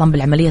طريقتكم أصلا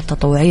بالعملية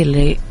التطوعية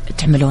اللي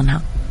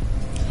تعملونها.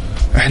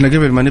 احنا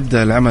قبل ما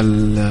نبدأ العمل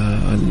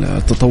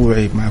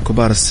التطوعي مع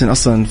كبار السن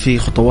اصلا في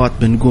خطوات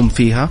بنقوم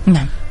فيها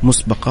نعم.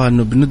 مسبقة،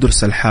 انه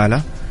بندرس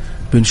الحالة،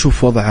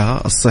 بنشوف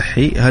وضعها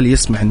الصحي هل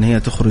يسمح ان هي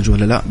تخرج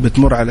ولا لا،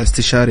 بتمر على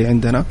استشاري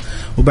عندنا،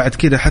 وبعد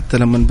كده حتى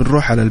لما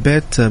بنروح على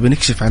البيت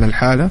بنكشف على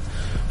الحالة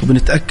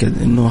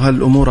وبنتأكد انه هل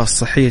الامور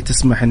الصحية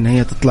تسمح ان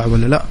هي تطلع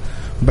ولا لا،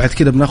 وبعد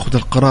كده بناخذ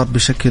القرار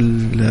بشكل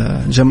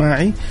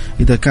جماعي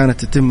إذا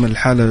كانت تتم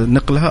الحالة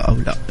نقلها أو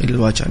لا إلى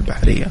الواجهة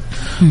البحرية.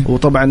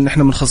 وطبعا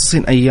نحن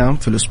مخصصين أيام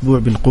في الأسبوع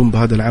بنقوم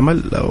بهذا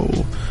العمل،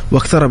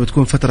 وأكثرها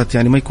بتكون فترة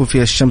يعني ما يكون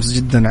فيها الشمس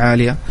جدا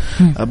عالية.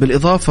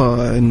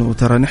 بالإضافة إنه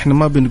ترى نحن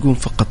ما بنقوم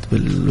فقط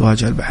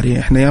بالواجهة البحرية،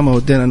 إحنا ياما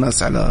ودينا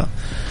ناس على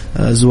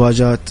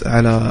زواجات،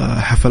 على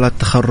حفلات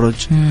تخرج.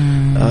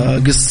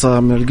 قصة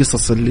من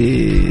القصص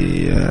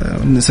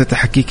اللي نسيت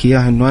أحكيك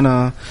إياها،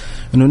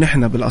 إنه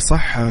نحن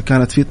بالأصح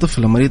كانت في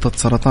طفلة مريضة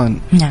سرطان.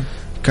 نعم.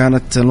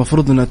 كانت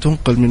المفروض أنها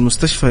تنقل من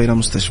مستشفى إلى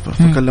مستشفى،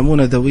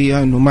 فكلمونا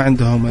ذوية إنه ما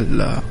عندهم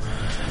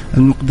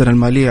المقدرة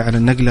المالية على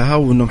نقلها،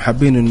 وإنهم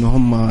حابين إنه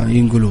هم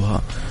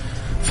ينقلوها.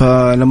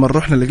 فلما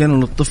رحنا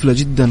لقينا الطفلة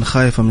جدا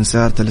خايفة من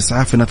سيارة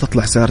الإسعاف، إنها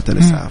تطلع سيارة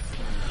الإسعاف،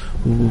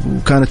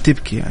 وكانت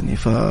تبكي يعني.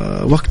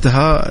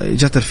 فوقتها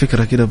جات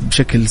الفكرة كده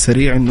بشكل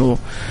سريع، إنه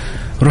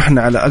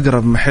رحنا على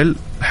أقرب محل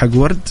حق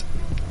ورد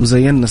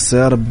وزينا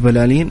السيارة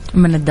ببلالين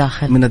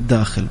من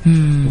الداخل.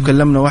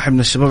 وكلمنا واحد من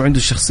الشباب عنده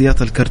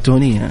الشخصيات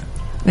الكرتونية،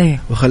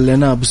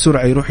 وخليناه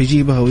بسرعة يروح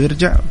يجيبها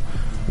ويرجع،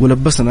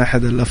 ولبسنا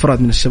أحد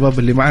الأفراد من الشباب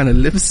اللي معانا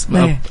اللبس.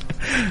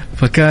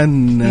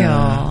 فكان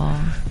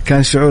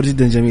كان شعور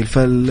جدا جميل.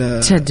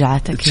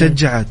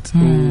 تشجعت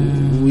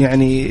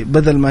ويعني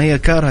بدل ما هي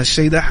كارها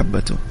الشيء ده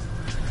حبته،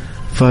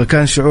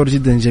 فكان شعور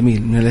جدا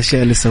جميل من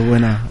الأشياء اللي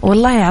سويناها.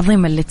 والله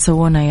عظيم اللي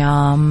تسوونه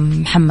يا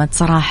محمد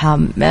صراحة.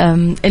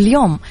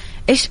 اليوم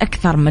إيش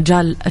أكثر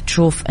مجال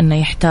تشوف أنه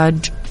يحتاج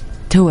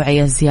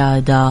توعية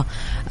زيادة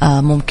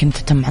ممكن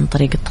تتم عن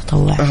طريق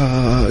التطوع؟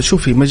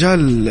 شوفي،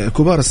 مجال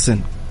كبار السن.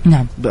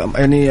 نعم.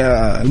 يعني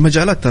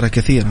المجالات ترى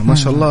كثيرة ما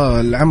شاء الله.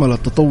 العمل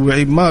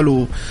التطوعي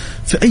ماله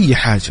في أي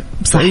حاجة،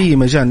 في أي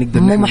مجال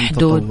نقدر مو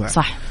محدود.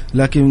 صح.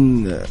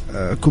 لكن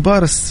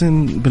كبار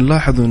السن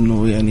بنلاحظ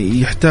أنه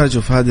يعني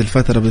يحتاجوا في هذه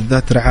الفترة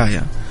بالذات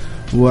رعاية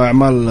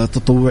وأعمال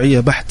تطوعية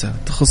بحتة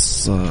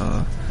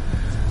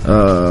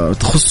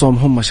تخصهم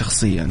هم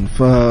شخصيا.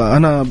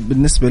 فأنا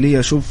بالنسبة لي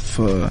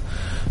أشوف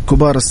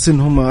كبار السن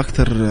هم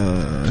أكثر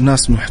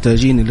ناس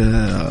محتاجين إلى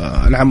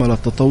العمل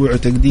التطوعي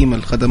وتقديم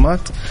الخدمات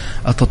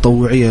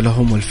التطوعية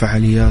لهم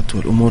والفعاليات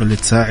والأمور اللي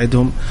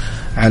تساعدهم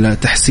على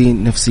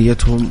تحسين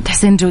نفسيتهم،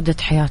 تحسين جودة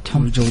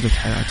حياتهم.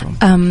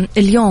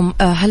 اليوم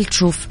هل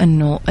تشوف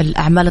أنه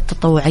الأعمال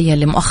التطوعية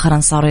اللي مؤخرا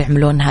صاروا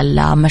يعملونها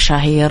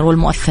المشاهير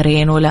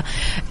والمؤثرين ولا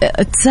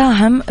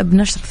تساهم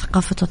بنشر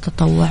ثقافة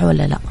التطوع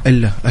ولا لا؟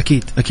 إلا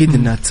أكيد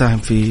أنها تساهم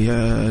في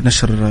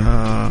نشر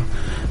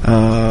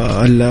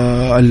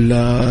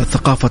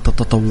ثقافة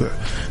التطوع،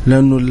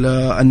 لأنه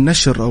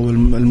النشر أو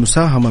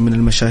المساهمة من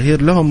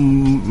المشاهير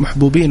لهم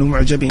محبوبين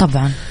ومعجبين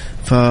طبعا.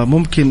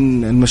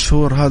 فممكن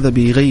المشهور هذا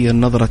بيغير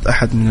نظرة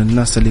أحد من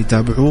الناس اللي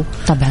يتابعوه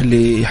طبعا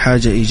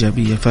لحاجة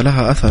إيجابية،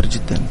 فلها أثر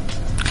جدا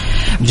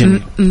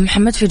جميل.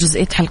 محمد، في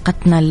جزئية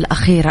حلقتنا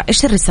الأخيرة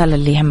إيش الرسالة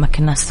اللي يهمك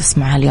الناس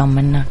تسمعها اليوم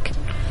منك؟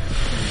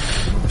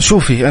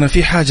 شوفي، أنا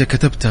في حاجة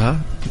كتبتها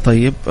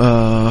طيب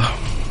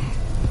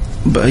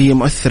هي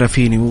مؤثرة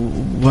فيني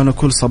وأنا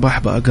كل صباح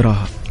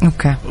بأقراها.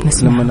 أوكي.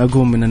 لما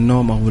أقوم من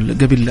النوم أو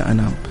قبل لا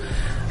أنام.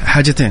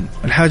 حاجتين،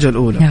 الحاجة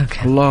الأولى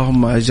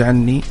اللهم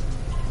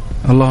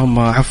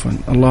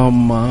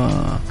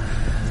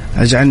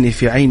اجعلني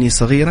في عيني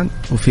صغيرا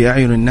وفي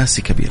أعين الناس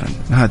كبيرا.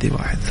 هذه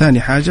واحد.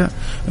 ثاني حاجة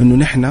أنه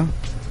نحن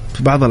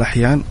في بعض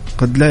الأحيان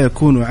قد لا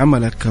يكون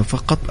عملك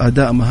فقط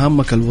أداء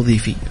مهامك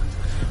الوظيفية،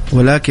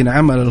 ولكن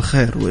عمل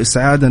الخير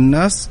وإسعاد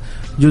الناس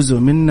جزء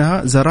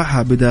منها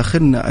زرعها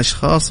بداخلنا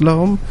أشخاص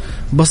لهم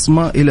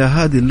بصمة إلى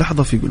هذه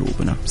اللحظة في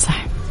قلوبنا.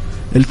 صح.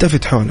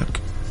 التفت حولك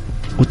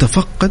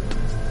وتفقد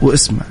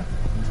واسمع،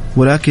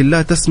 ولكن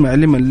لا تسمع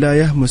لمن لا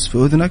يهمس في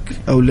أذنك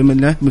أو لمن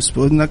لا يهمس في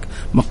أذنك.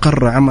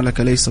 مقر عملك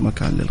ليس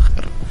مكان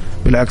للخير،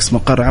 بالعكس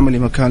مقر عملي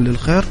مكان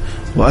للخير،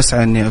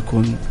 وأسعى أني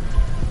أكون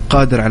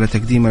قادر على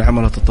تقديم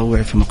العمل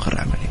التطوعي في مقر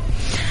عملي.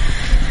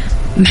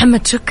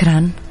 محمد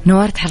شكرا،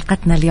 نورت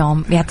حلقتنا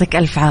اليوم، يعطيك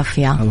ألف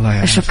عافية.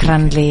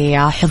 شكرا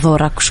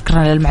لحضورك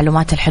وشكرا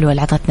للمعلومات الحلوة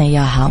اللي عطتنا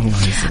إياها.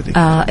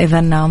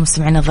 إذا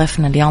مستمعين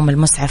ضيفنا اليوم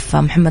المسعف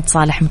محمد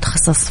صالح،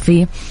 متخصص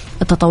في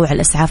التطوع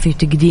الإسعافي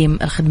وتقديم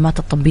الخدمات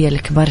الطبية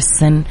لكبار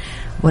السن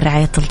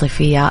والرعاية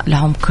التلطيفية.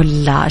 لهم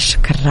كل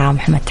الشكر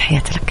محمد،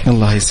 تحياتي لك.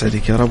 الله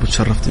يسعدك يا رب،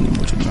 وتشرفتني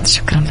موجود معك.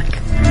 شكرا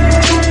لك.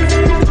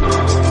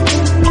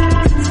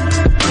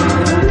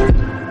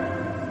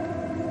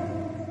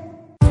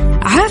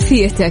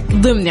 عافيتك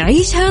ضمن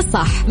عيشها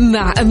صح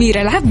مع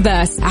أميرة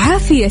العباس.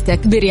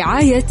 عافيتك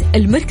برعاية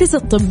المركز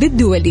الطبي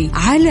الدولي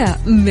على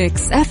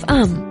ميكس اف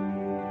ام.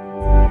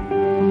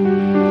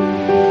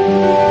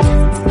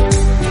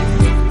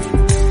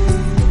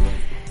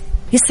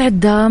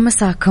 يسعد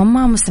مساكم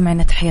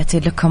مستمعين، تحياتي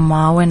لكم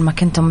وين ما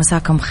كنتم،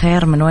 مساكم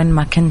خير من وين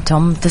ما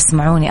كنتم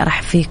تسمعوني.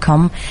 أرحب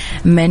فيكم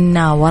من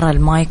وراء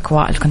المايك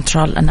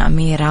والكنترول، أنا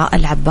أميرة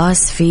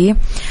العباس، في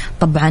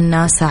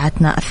طبعا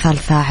ساعتنا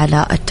الثالثة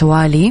على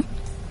التوالي.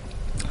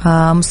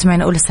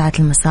 مستمعين أولى ساعات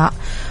المساء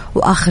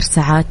وآخر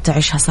ساعات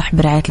تعيشها صح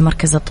برعاية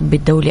المركز الطبي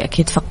الدولي.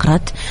 أكيد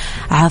فقرة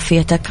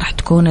عافيتك راح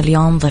تكون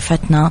اليوم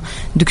ضيفتنا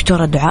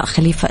دكتورة دعاء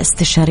خليفة،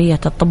 استشارية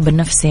الطب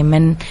النفسي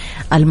من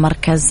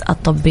المركز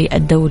الطبي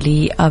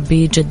الدولي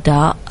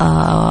بجدة.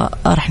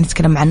 راح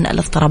نتكلم عن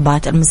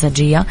الاضطرابات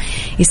المزاجية.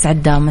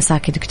 يسعد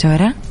مساكي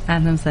دكتورة.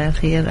 أهلا، مساء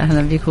الخير،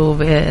 أهلا بكم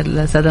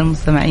بالسادة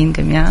المستمعين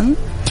جميعا.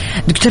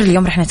 دكتور،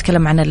 اليوم رح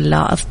نتكلم عن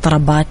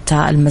الاضطرابات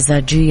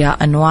المزاجية،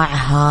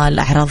 أنواعها،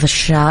 الأعراض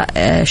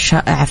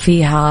الشائعة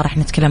فيها. رح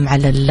نتكلم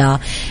على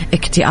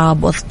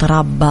الاكتئاب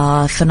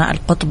واضطراب ثنائي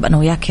القطب. أنا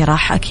وياكي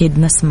راح أكيد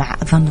نسمع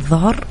أذان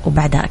الظهر،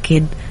 وبعدها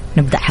أكيد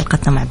نبدأ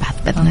حلقتنا مع بعض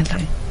بإذن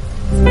الله.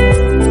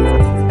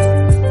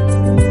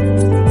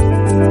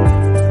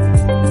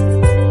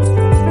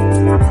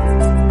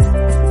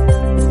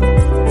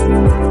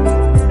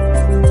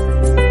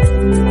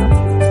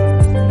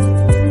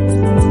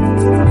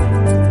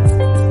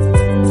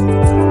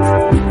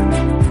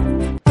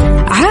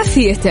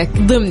 عافيتك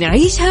ضمن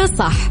عيشها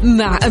صح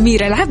مع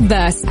أميرة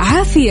العباس.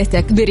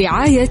 عافيتك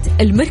برعاية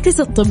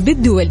المركز الطبي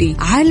الدولي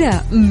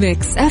على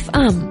ميكس اف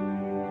ام.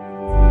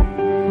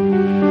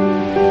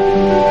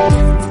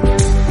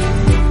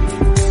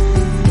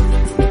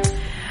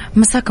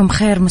 مساكم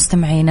خير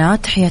مستمعينا،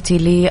 تحياتي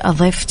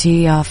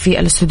لضيفتي في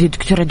الاستوديو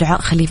دكتورة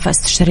دعاء خليفة،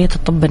 استشارية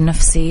الطب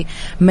النفسي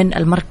من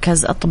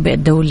المركز الطبي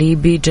الدولي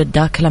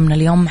بجدة. كلامنا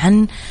اليوم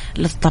عن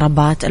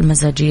الاضطرابات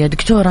المزاجية.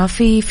 دكتورة،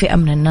 في فئة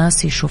من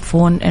الناس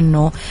يشوفون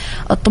انه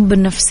الطب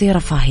النفسي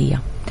رفاهية،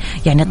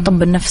 يعني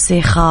الطب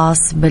النفسي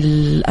خاص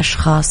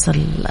بالأشخاص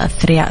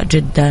الأثرياء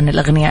جدا،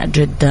 الأغنياء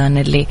جدا،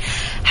 اللي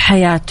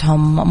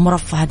حياتهم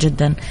مرفهة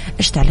جدا.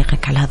 إيش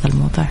تعليقك على هذا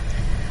الموضوع؟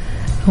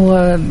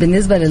 هو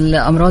بالنسبة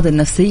للأمراض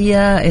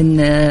النفسية إن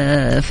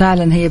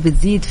فعلا هي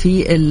بتزيد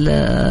في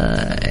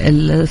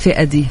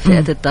الفئة دي،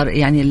 فئة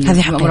يعني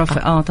هذه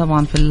حقيقة.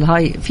 طبعا في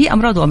الهاي في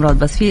أمراض وأمراض،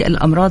 بس في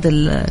الأمراض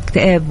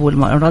الاكتئاب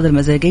والأمراض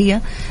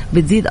المزاجية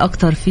بتزيد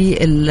أكتر في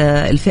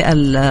الفئة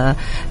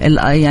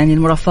يعني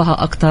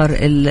المرفهة أكتر.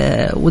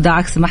 وده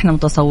عكس ما احنا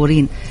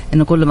متصورين،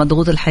 إن كل ما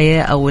ضغوط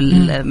الحياة أو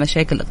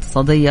المشاكل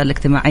الاقتصادية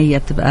الاجتماعية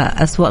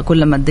بتبقى أسوأ،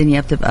 كل ما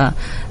الدنيا بتبقى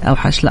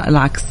أوحش. لا،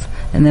 العكس،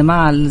 إن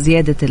مع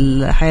زيادة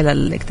الحالة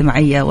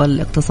الاجتماعية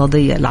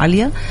والاقتصادية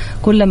العالية،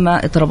 كل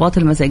ما اضطرابات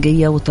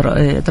المزاجية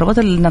واضطرابات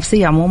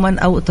النفسية عموما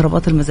أو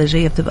اضطرابات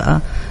المزاجية بتبقى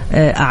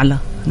أعلى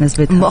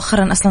نسبتها.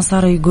 مؤخرا أصلا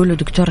صاروا يقولوا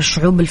دكتور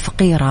الشعوب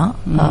الفقيرة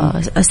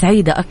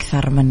سعيدة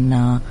أكثر من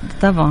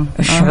طبعا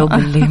الشعوب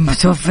اللي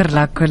متوفر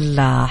لها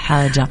كل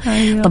حاجة.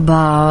 أيوة. طب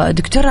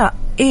دكتورة،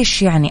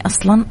 إيش يعني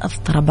أصلا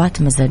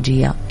اضطرابات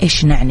مزاجية؟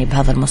 إيش نعني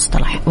بهذا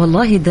المصطلح؟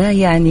 والله ده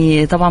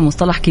يعني طبعا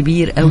مصطلح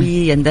كبير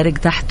قوي، يندرج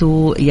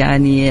تحته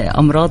يعني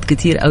أمراض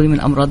كتير قوي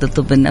من أمراض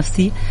الطب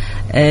النفسي.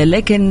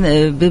 لكن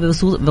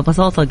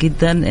ببساطة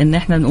جدا إن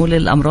احنا نقول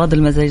الأمراض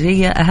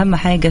المزاجية أهم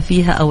حاجة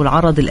فيها أو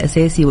العرض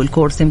الأساسي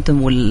والكور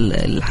سيمتوم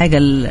والحاجة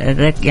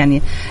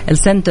يعني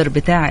السنتر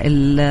بتاع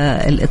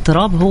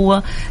الاضطراب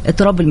هو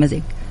اضطراب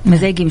المزاج.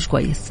 مزاجي مش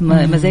كويس،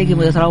 مزاجي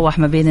يتراوح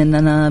ما بين ان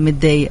انا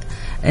متضايق،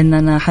 ان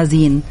انا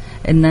حزين،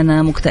 ان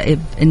انا مكتئب،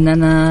 ان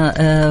انا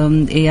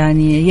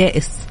يعني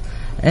يائس،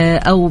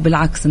 او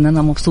بالعكس ان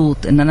انا مبسوط،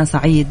 ان انا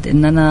سعيد،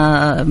 ان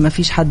انا ما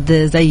فيش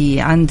حد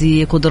زيي،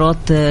 عندي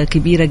قدرات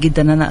كبيرة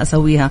جدا ان انا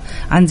اسويها،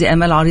 عندي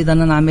امال عريضة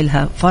ان انا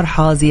اعملها،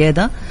 فرحة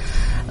زيادة.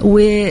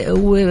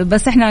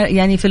 وبس احنا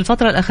يعني في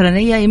الفترة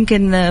الأخرانية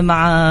يمكن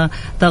مع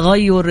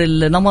تغير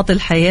نمط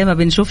الحياة ما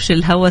بنشوفش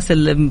الهوس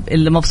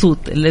اللي مبسوط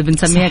اللي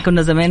بنسميها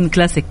كنا زمان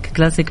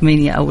كلاسيك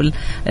مانيا أو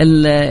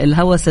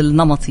الهوس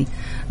النمطي.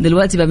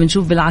 دلوقتي بقى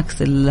بنشوف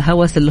بالعكس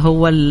الهوس اللي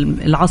هو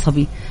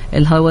العصبي،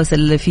 الهوس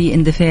اللي فيه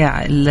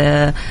اندفاع،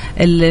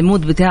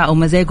 المود بتاعه أو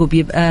مزاجه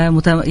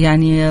بيبقى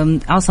يعني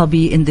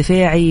عصبي،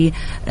 اندفاعي،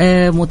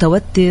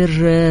 متوتر،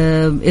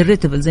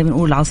 irritable زي ما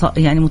بنقول،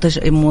 يعني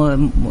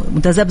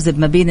متذبذب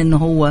ما بين إنه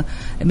هو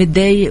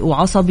متضايق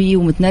وعصبي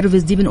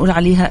ومتنرفز. دي بنقول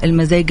عليها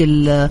المزاج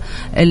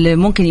اللي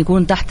ممكن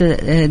يكون تحت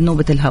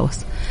نوبة الهوس.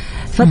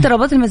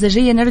 فاضطرابات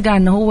المزاجية نرجع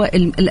ان هو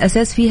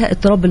الاساس فيها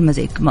اضطراب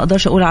المزاج. ما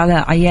اقدرش اقول على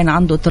عيان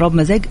عنده اضطراب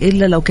مزاج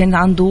الا لو كان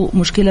عنده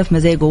مشكلة في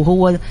مزاجه،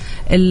 وهو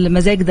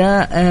المزاج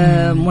ده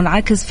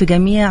منعكس في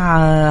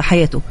جميع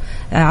حياته،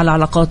 على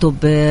علاقاته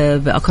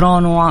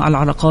باقرانه، على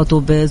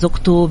علاقاته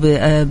بزوجته،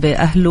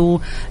 باهله،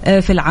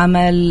 في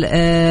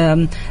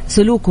العمل،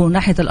 سلوكه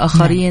ناحية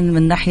الاخرين،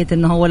 من ناحية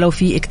ان هو لو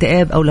في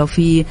اكتئاب او لو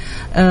في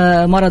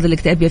مرض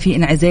الاكتئاب، في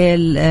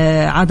انعزال،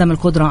 عدم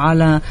القدرة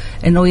على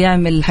انه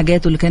يعمل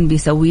حاجاته اللي كان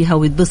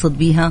بيسويها ويتبسط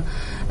بيها،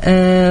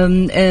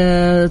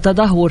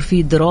 تدهور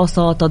في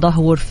الدراسة،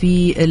 تدهور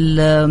في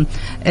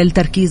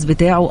التركيز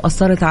بتاعه،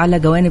 أثرت على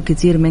جوانب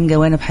كتير من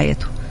جوانب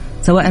حياته،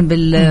 سواء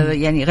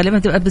يعني غالبا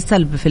تبقى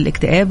بالسلب في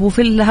الاكتئاب.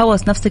 وفي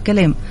الهوس نفس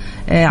الكلام،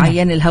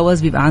 عيان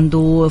الهوس بيبقى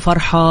عنده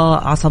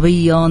فرحة،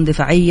 عصبية،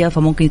 اندفاعية،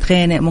 فممكن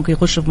يتخانق، ممكن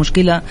يخش في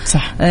مشكلة،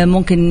 صح.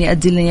 ممكن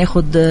يؤدي لنا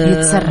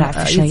يتسرع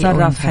في شيء،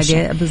 يتسرع في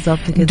حاجة.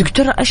 بالضبط كده.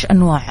 دكتورة، ايش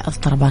انواع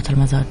اضطرابات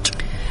المزاج؟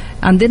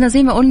 عندنا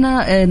زي ما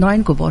قلنا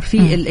نوعين كبار،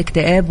 في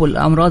الاكتئاب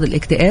والامراض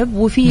الاكتئاب،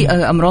 وفي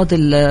امراض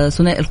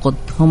ثنائي القطب.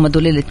 هم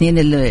دول الاثنين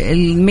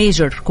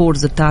الميجر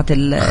كورز بتاعت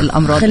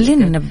الامراض.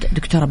 خلينا نبدا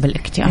دكتوره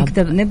بالاكتئاب.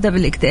 نبدا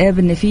بالاكتئاب.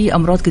 ان في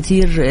امراض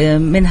كتير،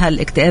 منها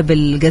الاكتئاب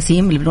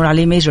الجسيم اللي بنقول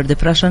عليه ميجر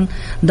ديبريشن،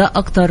 ده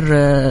اكتر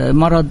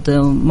مرض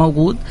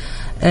موجود،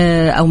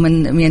 او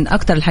من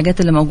اكتر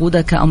الحاجات اللي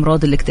موجوده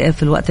كامراض الاكتئاب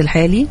في الوقت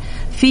الحالي.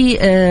 في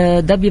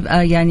ده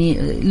بيبقى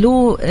يعني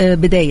له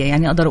بدايه،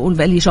 يعني اقدر اقول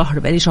بقالي شهر،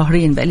 بقالي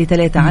شهرين، بقالي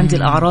 3 عندي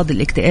الاعراض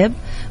الاكتئاب،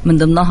 من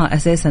ضمنها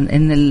اساسا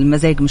ان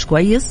المزاج مش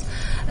كويس،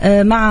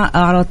 مع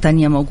اعراض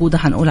تانية موجوده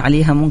هنقول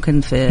عليها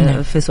ممكن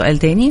في سؤال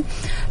تاني.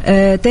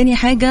 تاني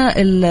حاجه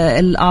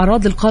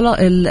الاعراض القلق،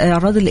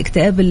 الاعراض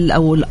الاكتئاب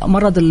او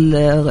مرض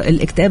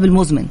الاكتئاب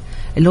المزمن،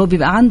 اللي هو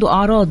بيبقى عنده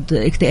أعراض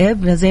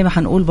اكتئاب زي ما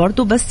هنقول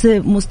برضو، بس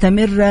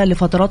مستمرة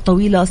لفترات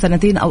طويلة،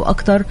 2 أو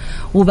أكتر،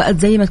 وبقت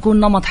زي ما تكون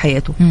نمط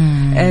حياته.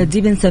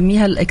 دي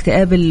بنسميها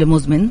الاكتئاب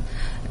المزمن.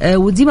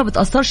 ودي ما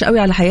بتأثرش قوي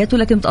على حياته،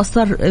 لكن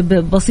بتأثر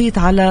بسيط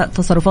على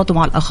تصرفاته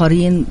مع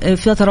الآخرين،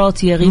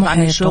 فترات يغيب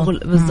عن الشغل.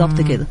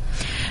 بالضبط كده.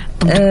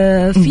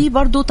 في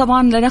برضو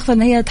طبعا لا نخفى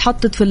ان هي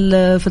اتحطت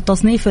في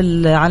التصنيف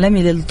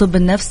العالمي للطب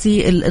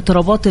النفسي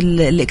الاضطرابات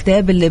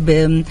الاكتئاب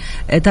اللي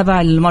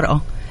تبع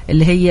المرأة،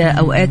 اللي هي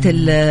أوقات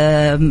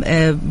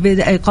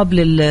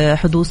قبل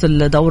حدوث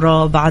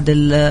الدورة، بعد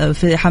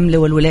في الحمل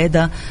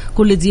والولادة،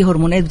 كل دي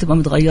هرمونات بتبقى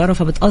متغيرة،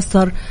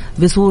 فبتأثر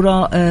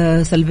بصورة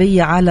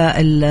سلبية على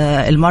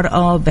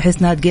المرأة،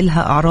 بحيث انها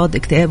تجيلها أعراض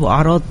اكتئاب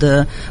وأعراض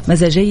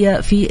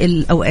مزاجية في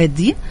الأوقات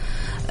دي.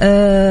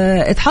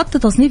 اتحط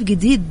تصنيف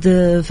جديد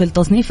في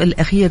التصنيف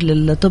الأخير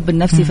للطب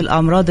النفسي في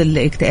الأمراض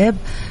الاكتئاب،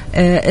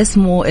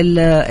 اسمه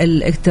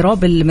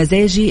الاضطراب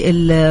المزاجي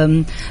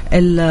اللي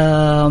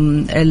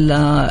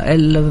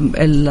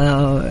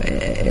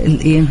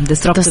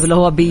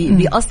هو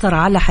بيأثر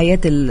على حياة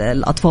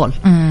الأطفال.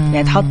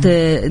 يعني اتحط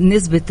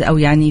نسبة أو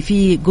يعني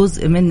في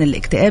جزء من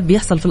الاكتئاب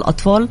بيحصل في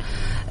الأطفال،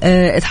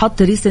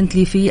 اتحط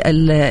ريسنتلي في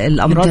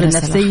الأمراض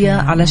النفسية،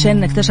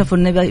 علشان اكتشفوا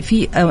ان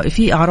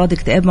في أعراض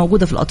اكتئاب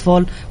موجودة في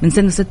الأطفال من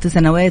سن 6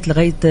 سنوات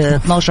لغاية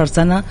 12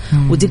 سنة.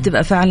 ودي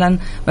بتبقى فعلا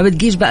ما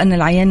بتجيش بقى ان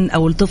العيان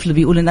او الطفل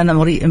بيقول ان انا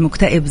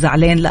مكتئب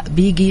زعلان، لا،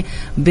 بيجي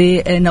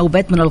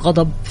بنوبات من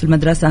الغضب في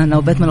المدرسة،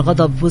 نوبات من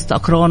الغضب في وسط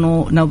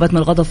أقرانه، نوبات من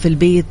الغضب في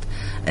البيت،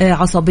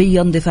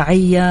 عصبية،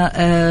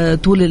 اندفاعية،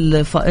 طول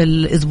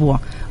الأسبوع،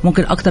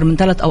 ممكن أكتر من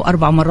 3 أو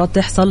 4 مرات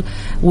تحصل،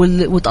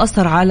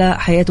 وتأثر على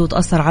حياته،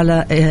 وتأثر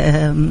على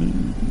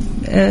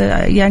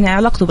يعني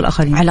علاقته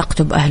بالآخرين،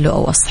 علاقته بأهله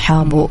أو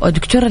أصحابه.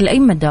 دكتورة، لأي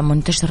مدى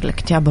منتشر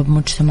الاكتئاب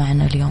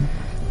بمجتمعنا اليوم؟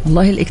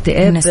 والله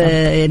الاكتئاب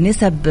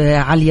نسب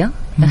عالية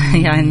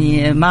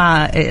يعني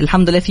مع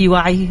الحمد لله في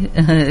وعي،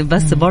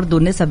 بس برضو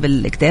نسب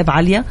الاكتئاب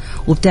عالية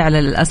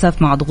وبتعلى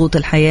للأسف مع ضغوط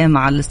الحياة،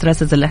 مع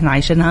الاسترسز اللي احنا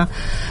عايشينها.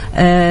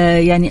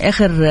 يعني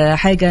آخر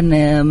حاجة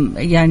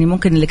يعني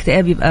ممكن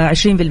الاكتئاب يبقى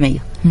 20%.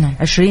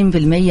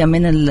 20%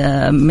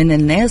 من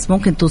الناس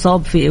ممكن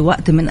تصاب في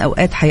وقت من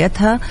أوقات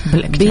حياتها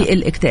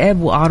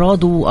بالاكتئاب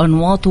وأعراضه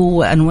وأنواطه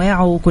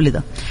وأنواعه وكل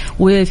ده.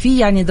 وفي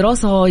يعني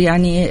دراسة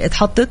يعني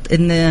اتحطت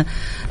إن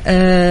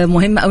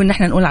مهم أوي إن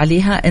احنا نقول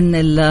عليها إن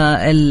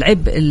العبء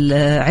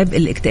عبء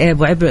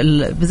الاكتئاب وعبء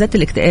بالذات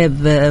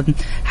الاكتئاب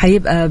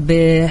هيبقى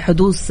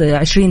بحدوث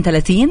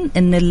 2030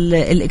 ان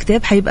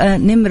الاكتئاب هيبقى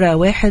نمرة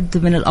 1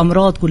 من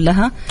الامراض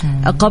كلها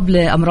قبل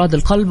امراض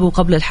القلب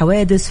وقبل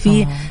الحوادث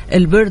في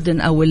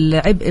البردن او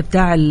العبء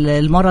بتاع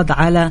المرض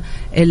على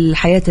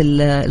الحياة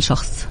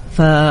الشخص.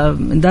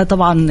 فده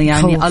طبعا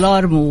يعني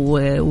ألارم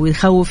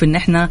ويخوف ان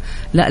احنا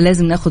لا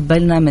لازم ناخد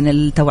بالنا من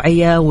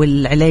التوعية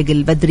والعلاج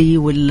البدري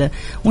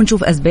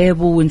ونشوف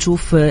اسبابه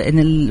ونشوف ان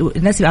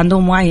الناس اللي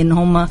عندهم وعي ان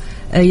هم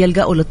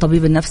يلجأوا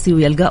للطبيب النفسي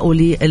ويلجأوا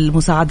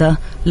للمساعدة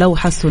لو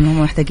حسوا ان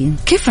هم محتاجين.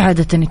 كيف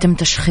عادة يتم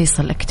تشخيص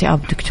الاكتئاب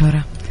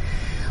دكتورة؟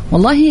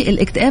 والله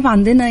الاكتئاب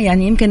عندنا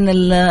يعني يمكن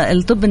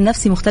الطب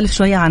النفسي مختلف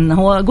شوية عن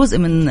هو جزء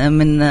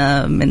من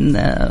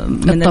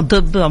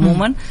الطب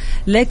عموما،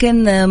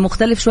 لكن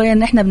مختلف شوية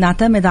ان احنا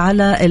بنعتمد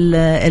على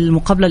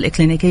المقابلة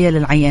الإكلينيكية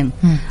للعيان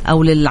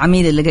او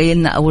للعميل اللي جاي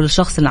لنا او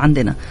للشخص اللي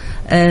عندنا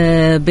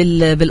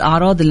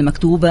بالأعراض اللي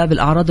مكتوبة،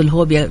 بالأعراض اللي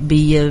هو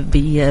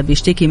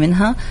بيشتكي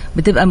منها.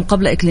 بتبقى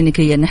مقابلة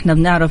إكلينيكية ان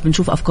احنا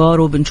بنشوف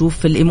افكاره،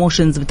 بنشوف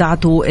الايموشنز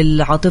بتاعته،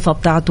 العاطفة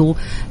بتاعته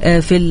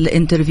في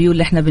الانترفيو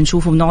اللي احنا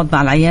بنشوفه، بنقعد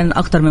مع العيان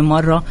أكتر من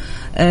مرة،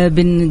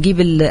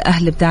 بنجيب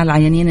الأهل بتاع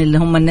العيانين اللي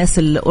هم الناس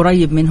اللي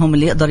قريب منهم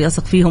اللي يقدر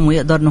يثق فيهم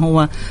ويقدر إن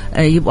هو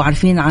يبقوا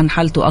عارفين عن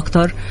حالته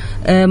أكتر.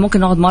 ممكن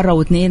نقعد مرة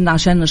واثنين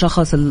عشان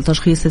نشخص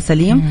التشخيص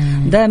السليم.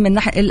 ده من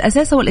ناحية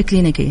الأساس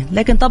والإكلينيكية.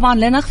 لكن طبعا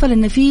لا نغفل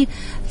إن في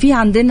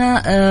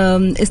عندنا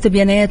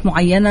استبيانات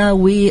معينة،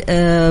 و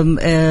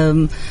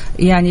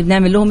يعني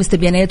بنعمل لهم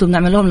استبيانات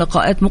وبنعمل لهم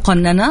لقاءات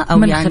مقننة أو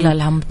من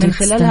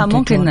خلالها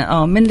ممكن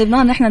من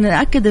ضمنها إن إحنا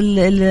نأكد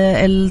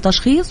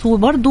التشخيص،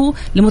 وبرضو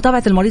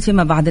لمتابعة المريض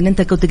فيما بعد. ان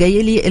انت كنت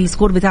جاي لي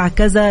السكور بتاعك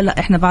كذا، لا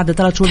احنا بعد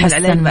 3 شهور من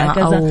العلاج بقى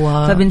كذا،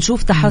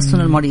 فبنشوف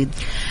تحسن المريض.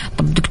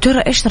 طب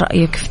دكتورة ايش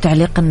رأيك في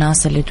تعليق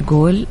الناس اللي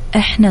تقول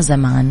احنا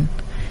زمان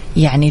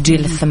يعني جيل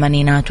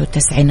الثمانينات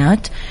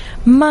والتسعينات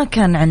ما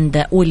كان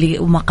عنده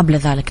وما قبل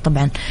ذلك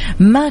طبعا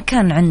ما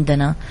كان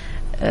عندنا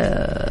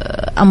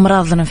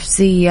أمراض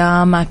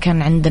نفسية، ما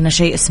كان عندنا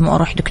شيء اسمه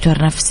أروح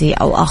دكتور نفسي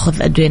أو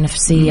أخذ أدوية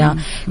نفسية،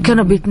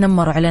 كانوا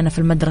بيتنمروا علينا في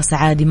المدرسة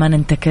عادي ما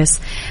ننتكس،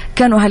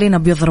 كانوا أهالينا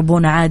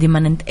بيضربونا عادي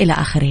ما إلى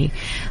آخره.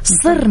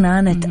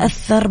 صرنا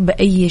نتأثر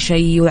بأي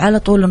شيء وعلى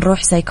طول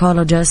نروح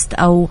سايكولوجيست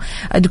أو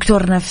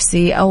دكتور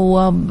نفسي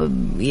أو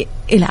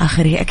إلى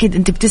آخره. أكيد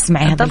أنت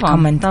بتسمعي هذا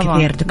الكومنت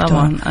كثير دكتور.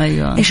 طبعاً.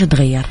 أيوة. إيش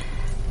تغير؟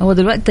 هو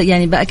دلوقتي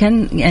يعني بقى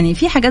كان يعني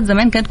في حاجات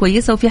زمان كانت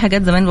كويسة وفي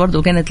حاجات زمان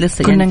برضو كانت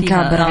لسه كنا يعني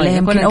نكابر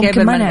عليها، كنا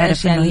نكابر ما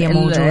نعرف يعني هي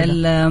موجودة.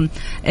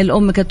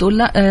 الأم كانت تقول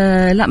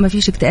لا ما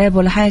فيش اكتئاب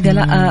ولا حاجة،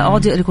 لا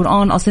اقعدي اقري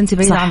قرآن، أصل انت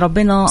بعيدة عن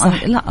ربنا.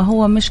 لا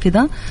هو مش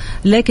كده،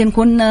 لكن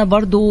كنا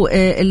برضو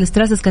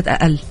الاسترس كانت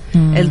أقل،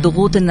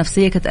 الضغوط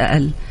النفسية كانت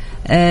أقل،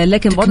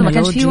 لكن برضه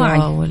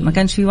ما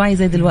كانش في وعي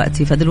زي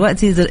دلوقتي.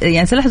 فدلوقتي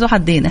يعني سلاح ذو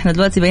حدين، احنا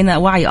دلوقتي بقينا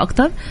وعي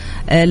اكتر،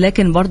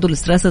 لكن برضه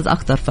الاسترسز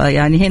اكتر،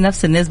 فيعني هي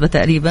نفس النسبة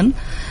تقريبا.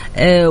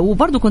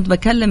 وبرضه كنت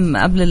بتكلم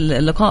قبل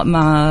اللقاء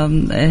مع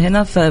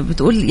هنا،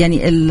 فبتقول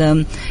يعني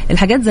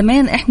الحاجات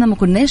زمان احنا ما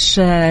كناش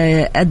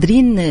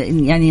قادرين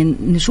يعني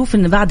نشوف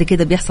ان بعد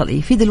كده بيحصل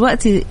ايه. في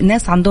دلوقتي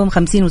ناس عندهم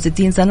 50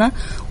 و60 سنة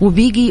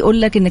وبيجي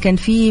يقول لك ان كان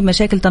في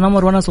مشاكل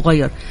تنمر وانا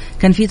صغير،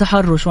 كان في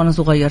تحرش وانا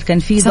صغير، كان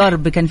في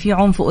ضرب، كان في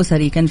عنف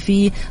أسري، كان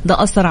في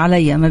ده أثر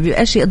عليا، ما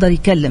بيبقاش يقدر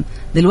يتكلم.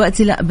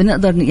 دلوقتي لا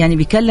بنقدر يعني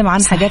بيتكلم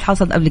عن حاجات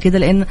حصلت قبل كده،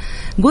 لأن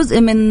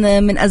جزء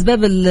من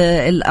أسباب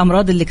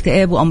الأمراض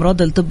الاكتئاب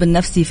وأمراض الطب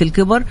النفسي في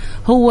الكبر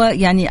هو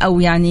يعني أو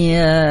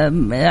يعني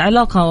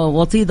علاقة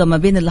وطيدة ما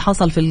بين اللي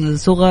حصل في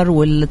الصغر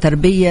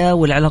والتربية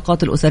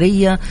والعلاقات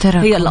الأسرية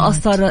هي اللي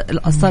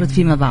أثرت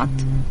فيما بعد.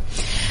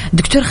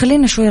 دكتور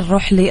خلينا شوي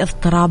نروح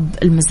لاضطراب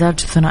المزاج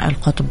ثنائي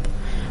القطب.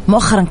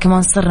 مؤخرا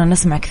كمان صرنا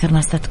نسمع كثير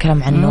ناس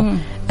تتكلم عنه.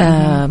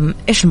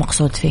 ايش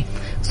المقصود فيه؟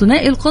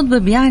 ثنائي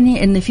القطب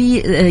يعني ان في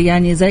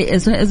يعني زي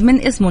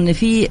من اسمه ان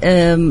في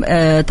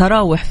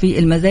تراوح في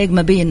المزاج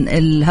ما بين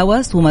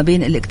الهوس وما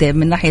بين الاكتئاب،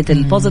 من ناحيه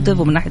البوزيتيف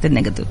ومن ناحيه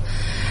النيجاتيف.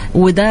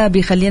 وده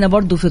بيخلينا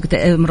برضو في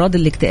امراض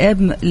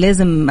الاكتئاب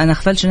لازم ما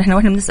نغفلش ان احنا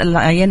واحنا بنسال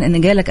العيان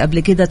ان جالك قبل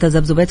كده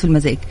تذبذبات في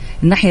المزاج،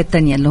 الناحيه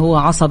الثانيه اللي هو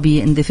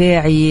عصبي،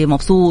 اندفاعي،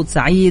 مبسوط،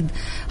 سعيد،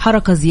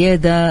 حركه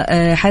زياده،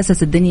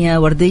 حاسس الدنيا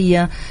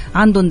ورديه،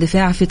 عنده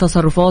اندفاع في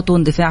تصرفاته،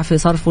 اندفاع في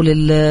صرفه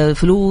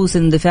للفلوس،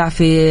 اندفاع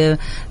في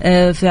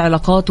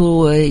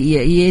علاقاته،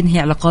 ينهي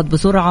علاقات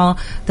بسرعة،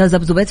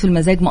 تذبذبات في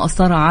المزاج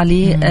مأثرة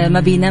عليه، ما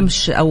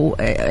بينامش أو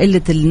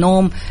قلة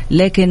النوم،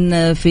 لكن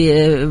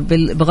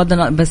بغض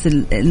بس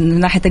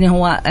الناحية التانية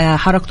هو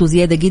حركته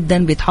زيادة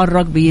جدا،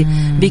 بيتحرك،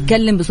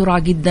 بيتكلم بسرعة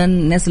جدا.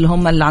 الناس اللي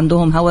هم اللي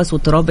عندهم هوس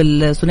واضطراب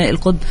الثنائي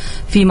القطب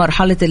في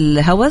مرحلة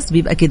الهوس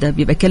بيبقى كده،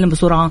 بيبقى يتكلم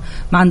بسرعة،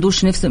 ما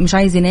عندوش نفس، مش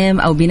عايز ينام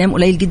أو بينام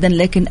قليل جدا،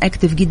 لكن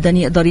أكتف جدا،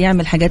 يقدر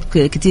يعمل حاجات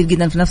كتير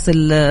جدا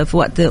في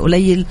وقت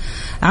قليل.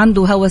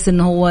 عنده هوس ان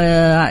هو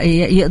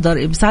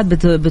يقدر، ساعات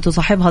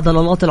بتصاحبها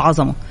ضلالات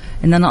العظمه،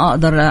 ان انا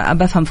اقدر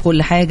بفهم في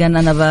كل حاجه، ان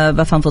انا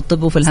بفهم في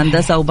الطب وفي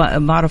الهندسه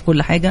وبعرف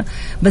كل حاجه.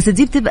 بس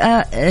دي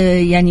بتبقى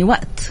يعني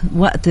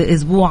وقت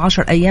اسبوع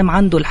 10 ايام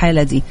عنده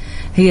الحاله دي،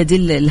 هي دي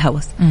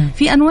الهوس.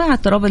 في انواع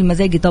الاضطراب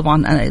المزاجي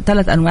طبعا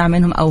 3 انواع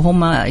منهم، او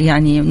هما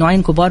يعني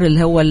نوعين كبار،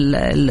 اللي هو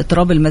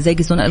الاضطراب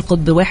المزاجي ثنائي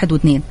القطب 1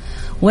 و2.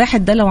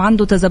 1 ده لو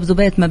عنده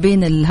تذبذبات ما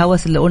بين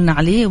الهوس اللي قلنا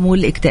عليه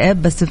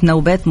والاكتئاب، بس في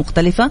نوبات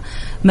مختلفه،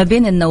 ما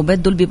بين النوبات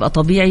دول بيبقى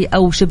طبيعي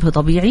او شبه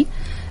طبيعي.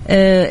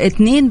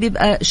 2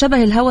 بيبقى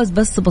شبه الهوس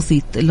بس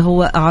بسيط، اللي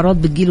هو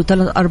أعراض بتجيله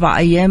 3-4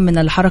 أيام من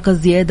الحركة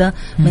الزيادة،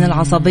 من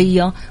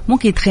العصبية،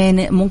 ممكن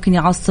يتخانق، ممكن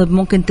يعصب،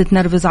 ممكن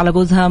تتنرفز على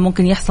جوزها،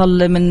 ممكن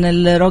يحصل من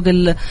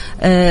الراجل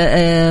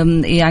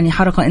يعني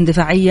حركة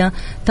اندفاعية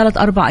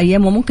 3-4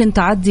 أيام، وممكن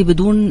تعدي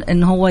بدون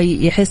ان هو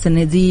يحس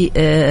ان دي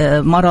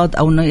مرض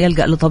او انه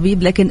يلجأ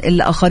لطبيب، لكن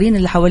الآخرين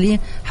اللي حواليه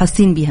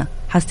حاسين بيها،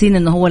 حاسين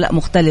ان هو لا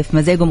مختلف،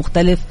 مزاجه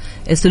مختلف،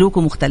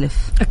 سلوكه مختلف.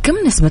 كم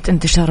نسبة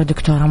انتشاره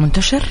دكتورة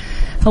منتشر؟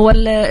 هو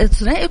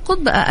ثنائي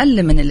القطب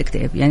اقل من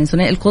الاكتئاب، يعني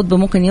ثنائي القطب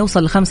ممكن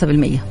يوصل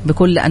ل5%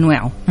 بكل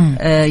انواعه.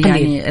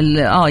 يعني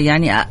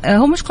يعني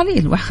هو مش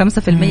قليل،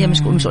 5%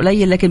 مش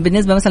قليل، لكن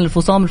بالنسبة مثلا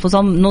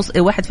للفصام نص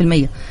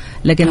 1%،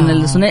 لكن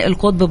الثنائي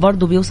القطب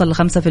برضو بيوصل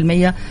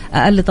ل5%،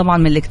 اقل طبعا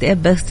من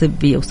الاكتئاب بس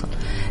بيوصل.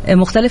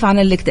 مختلف عن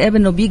الاكتئاب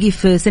انه بيجي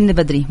في سن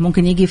بدري،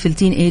 ممكن يجي في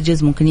التين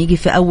ايجز، ممكن يجي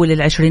في اول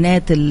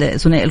العشرينات.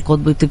 ثنائي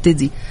القطب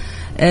بتبتدي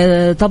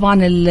طبعا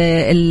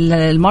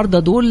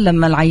المرضى دول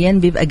لما العيان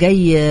بيبقى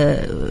جاي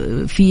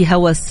في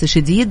هوس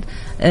شديد،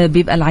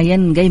 بيبقى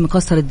العيان جاي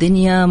مكسر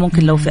الدنيا،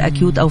 ممكن لو في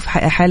اكيوت او في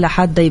حالة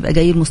حادة يبقى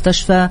جاي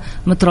المستشفى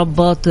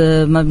متربط،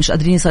 مش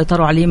قادرين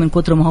يسيطروا عليه من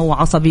كتر ما هو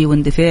عصبي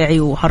واندفاعي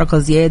وحركة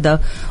زيادة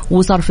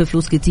وصرف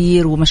فلوس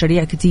كتير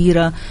ومشاريع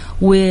كتيرة،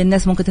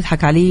 والناس ممكن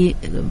تضحك عليه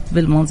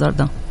بالمنظر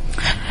ده.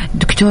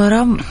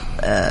 دكتورة،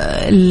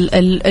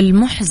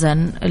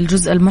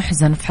 الجزء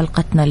المحزن في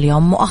حلقتنا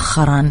اليوم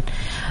مؤخرا،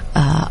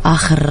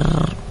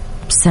 آخر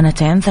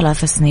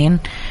 2-3 سنين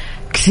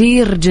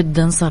كثير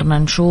جدا صرنا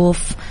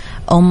نشوف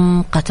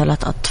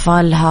قتلت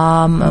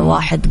أطفالها،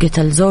 واحد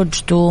قتل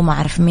زوجته، ما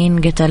أعرف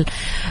مين قتل.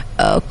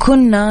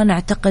 كنا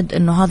نعتقد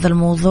أنه هذا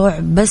الموضوع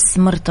بس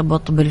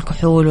مرتبط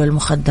بالكحول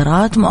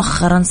والمخدرات،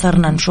 مؤخرا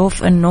صرنا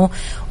نشوف أنه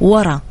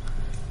وراء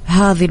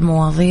هذه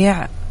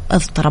المواضيع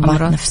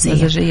اضطرابات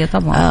نفسية،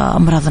 طبعا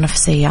أمراض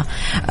نفسية.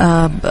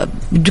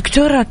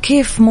 دكتورة،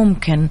 كيف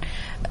ممكن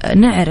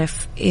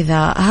نعرف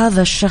إذا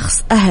هذا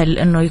الشخص أهل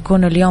أنه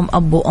يكون اليوم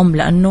أب وأم؟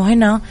 لأنه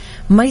هنا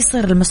ما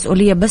يصير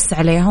المسؤولية بس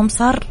عليهم،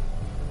 صار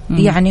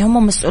يعني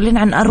هم مسؤولين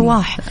عن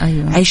أرواح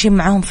عايشين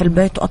معهم في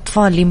البيت،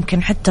 وأطفال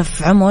يمكن حتى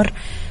في عمر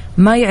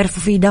ما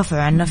يعرفوا فيه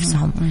يدافعوا عن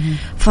نفسهم.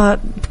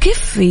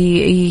 فكيف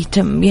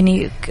يتم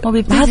يعني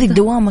هذه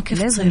الدوامة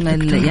كيف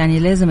تصير؟ يعني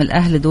لازم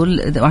الأهل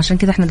دول، وعشان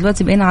كده احنا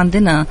دلوقتي بقينا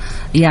عندنا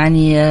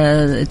يعني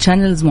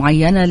تشانلز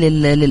معينة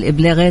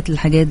للإبلاغات،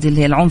 الحاجات دي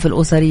اللي هي العنف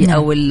الأسري.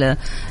 أو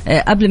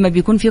قبل ما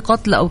بيكون في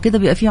قتل أو كده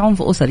بيبقى في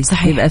عنف أسري،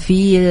 صح، بيبقى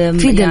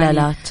في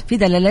دلالات، في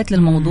دلالات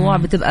للموضوع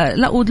بتبقى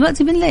لا.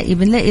 ودلوقتي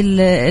بنلاقي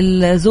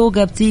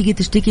الزوجة بتيجي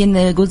تشتكي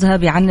ان جوزها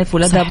بيعنف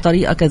ولادها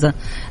بطريقة كذا،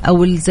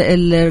 أو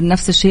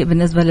نفس الشيء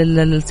بالنسبة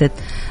للست.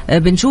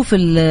 بنشوف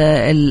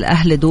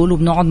الأهل دول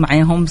وبنقعد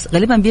معاهم،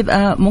 غالبا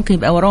ممكن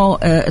يبقى وراه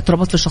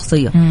اضطرابات في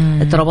الشخصية،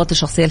 اضطرابات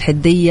الشخصية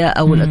الحدية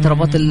أو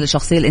الاضطرابات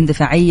الشخصية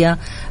الاندفاعية.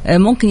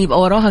 ممكن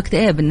يبقى وراها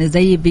اكتئاب، ان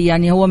زي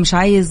يعني هو مش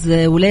عايز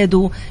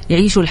ولاده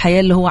يعيشوا الحياة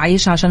اللي هو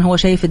عايشها، عشان هو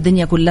شايف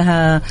الدنيا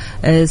كلها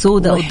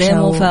سودة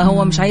قدامه،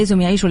 فهو مش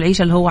عايزهم يعيشوا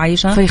العيشة اللي هو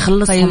عايشها،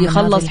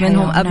 فيخلص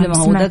منهم قبل ما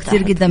هو. ده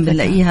كتير جدا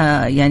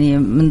بنلاقيها يعني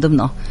من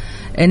ضمنها.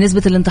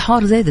 نسبة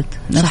الانتحار زادت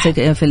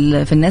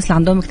في الناس اللي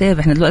عندهم اكتئاب.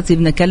 احنا دلوقتي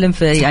بنتكلم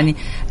في يعني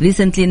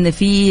ريسنتلي ان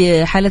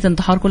في حالة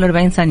انتحار كل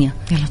 40 ثانية،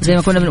 زي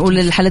ما كنا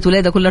بنقول حالة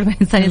ولادة كل 40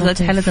 ثانية،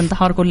 دلوقتي حالة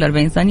انتحار كل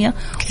 40 ثانية.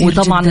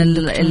 وطبعا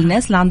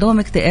الناس اللي عندهم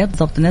اكتئاب،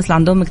 بالضبط الناس اللي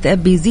عندهم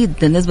اكتئاب بيزيد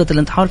نسبة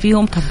الانتحار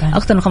فيهم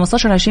اكتر من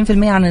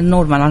 15-20% عن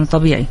النورمال، عن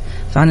الطبيعي.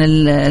 فعن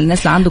الناس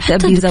اللي عنده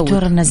اكتئاب بيزود.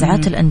 دكتور،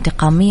 النزعات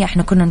الانتقامية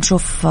احنا كنا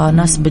نشوف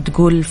ناس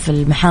بتقول في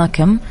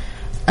المحاكم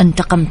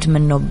انتقمت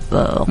منه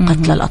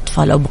بقتل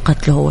الأطفال أو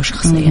بقتله هو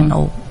شخصيا،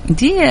 أو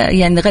دي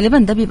يعني غالبا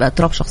ده بيبقى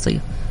اضطراب شخصية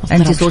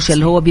انتي سوشيال،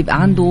 اللي هو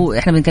بيبقى عنده،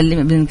 احنا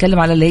بنتكلم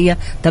على اللي هي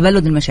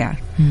تبلد المشاعر.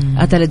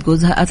 قتلت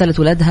جوزها، قتلت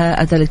ولادها،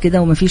 قتلت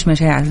كده ومفيش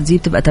مشاعر، دي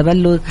بتبقى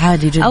تبلد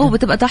عادي جدا، او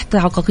بتبقى تحت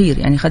عقاقير،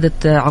 يعني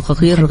خدت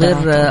عقاقير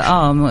غير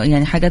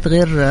يعني حاجات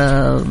غير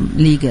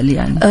ليجل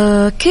يعني.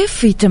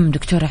 كيف يتم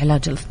دكتور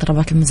علاج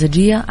الاضطرابات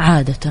المزاجية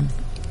عادة؟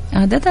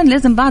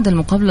 لازم بعد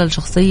المقابلة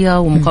الشخصية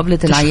ومقابلة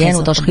العيان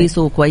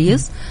وتشخيصه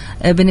كويس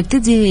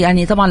بنبتدي.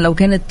 يعني طبعا لو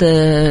كانت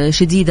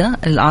شديدة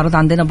الأعراض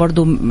عندنا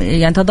برضو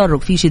يعني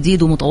تدرج، في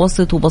شديد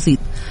ومتوسط وبسيط.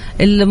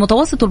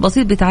 المتوسط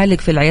والبسيط بيتعالج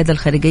في العيادة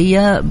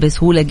الخارجية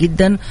بسهولة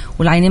جدا،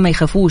 والعيانين ما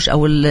يخافوش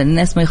أو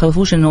الناس ما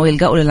يخافوش إن هو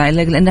يلجأوا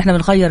للعلاج، لأن احنا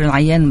بنخير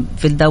العيان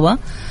في الدواء.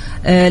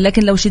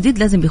 لكن لو شديد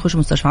لازم بيخش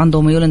مستشفى.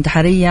 عنده ميول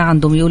انتحارية،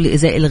 عنده ميول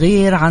لإيذاء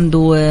الغير،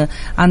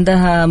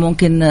 عندها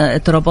ممكن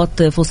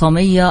اضطرابات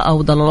فصامية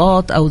أو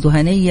ضلالات أو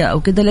ذهانية أو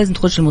كده، لازم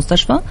تخش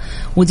المستشفى.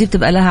 ودي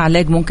بتبقى لها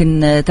علاج،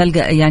 ممكن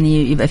تلجأ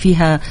يعني يبقى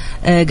فيها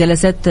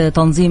جلسات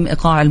تنظيم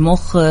إيقاع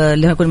المخ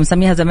اللي كنا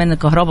بنسميها زمان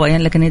الكهرباء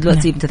يعني، لكن هي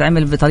دلوقتي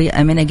بتتعمل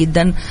بطريقة آمنة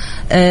جدا.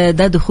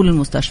 ده دخول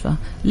المستشفى.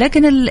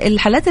 لكن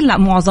الحالات اللي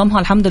معظمها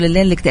الحمد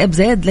لله الاكتئاب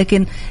زاد،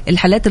 لكن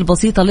الحالات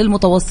البسيطة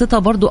للمتوسطة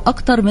برضو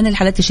أكتر من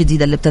الحالات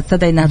الشديدة اللي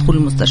بتستدعي إنها تدخل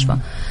المستشفى.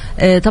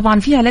 طبعا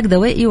في علاج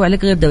دوائي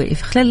وعلاج غير دوائي.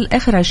 في خلال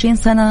آخر 20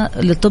 سنة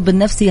للطب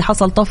النفسي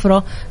حصل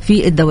طفرة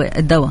في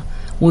الدواء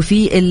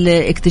وفي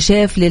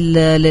الاكتشاف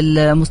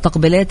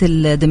للمستقبلات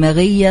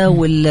الدماغية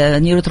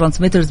والنيورو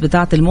ترانسميترز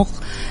بتاعة المخ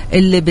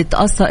اللي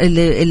بتأثر،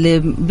 اللي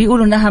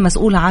بيقولوا انها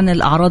مسؤولة عن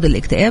الأعراض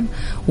الاكتئاب.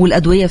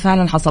 والأدوية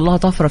فعلا حصل لها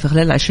طفرة في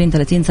خلال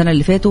 20-30 سنة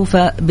اللي فاتوا.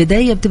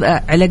 فبداية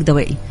بتبقى علاج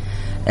دوائي.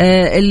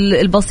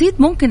 البسيط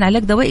ممكن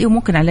علاج دوائي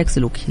وممكن علاج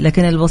سلوكي،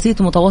 لكن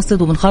البسيط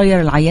متوسط،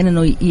 وبنخير العيان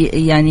انه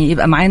يعني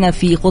يبقى معانا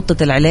في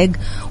خطة العلاج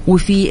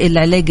وفي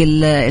العلاج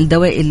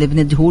الدوائي اللي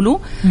بنديهوله.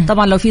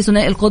 طبعا لو في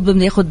ثنائي القطب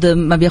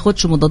ما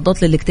بياخدش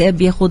مضادات للاكتئاب،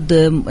 بياخد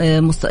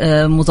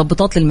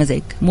مضبطات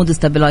للمزاج، مود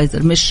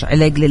ستابلايزر، مش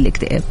علاج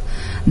للاكتئاب.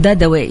 ده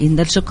دوائي،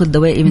 ده الشق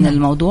الدوائي من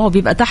الموضوع.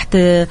 وبيبقى تحت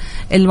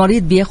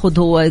المريض بياخد،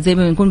 هو زي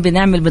ما بنكون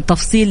بنعمل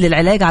بالتفصيل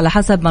للعلاج على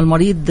حسب ما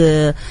المريض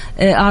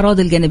اعراض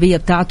الجانبية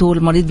بتاعته.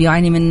 المريض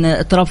بيعاني من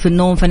اضطراب في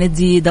النوم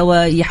فندي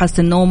دواء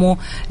يحسن نومه،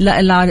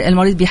 لا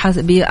المريض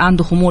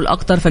عنده خمول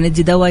اكتر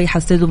فندي دواء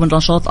يحسنه من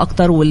نشاط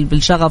اكتر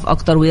وبالشغف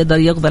اكتر ويقدر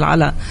يقبل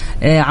على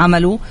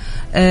عمله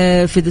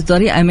في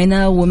طريقه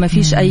امنه. وما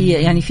فيش اي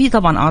يعني في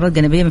طبعا اعراض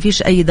جانبيه، ما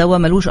فيش اي دواء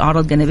ملوش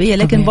اعراض جانبيه.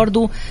 لكن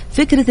برضو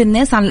فكره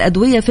الناس عن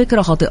الادويه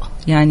فكره خاطئه،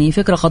 يعني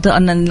فكره خاطئه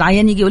ان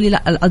العيان يجي يقول لي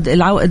لا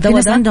الدواء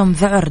ده عندهم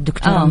ذعر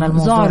دكتور من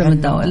الموضوع، ذعر من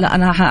الدواء. لا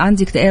انا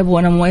عندي اكتئاب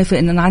وانا موافق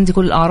ان انا عندي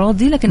كل الاعراض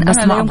دي، لكن انا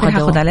لا يمكن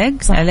هاخد علاج.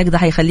 العلاج ده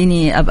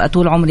هيخليني ابقى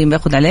طول عمري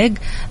باخد علاج،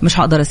 مش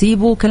هقدر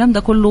اسيبه. الكلام ده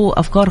كله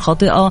افكار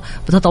خاطئه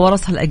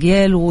بتتوارثها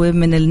الاجيال،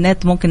 ومن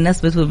النت ممكن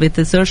الناس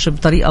بتسيرش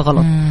بطريقه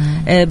غلط،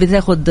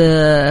 بتاخد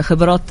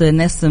خبرات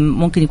ناس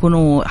ممكن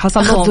يكونوا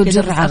حصل لهم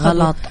جرعه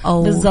غلط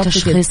او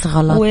تشخيص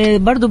غلط.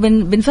 وبرضه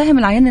بنفهم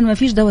العيان ان ما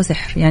فيش دواء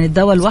سحر، يعني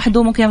الدواء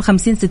لوحده ممكن يعمل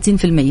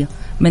 50-60%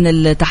 من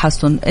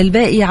التحسن،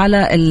 الباقي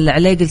على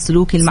العلاج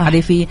السلوكي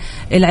المعرفي،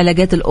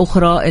 العلاجات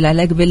الاخرى،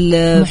 العلاج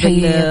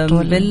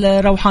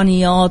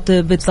بالروحانيات،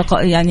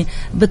 يعني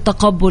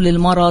بالتقبل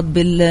المرض،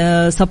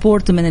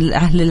 بالسبورت من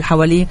الاهل اللي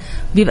حواليه.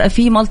 بيبقى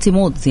فيه مالتي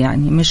مودز،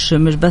 يعني مش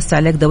بس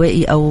علاج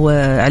دوائي او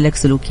علاج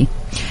سلوكي.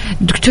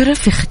 دكتورة،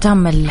 في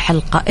ختام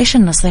الحلقة ايش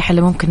النصيحة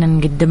اللي ممكن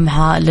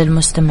نقدمها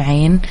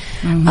للمستمعين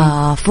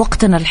في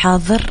وقتنا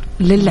الحاضر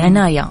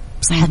للعناية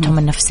بصحتهم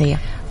النفسية؟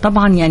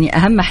 طبعا يعني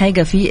اهم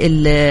حاجه في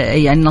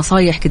يعني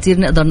نصايح كتير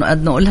نقدر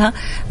نقولها،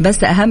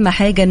 بس اهم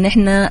حاجه ان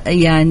احنا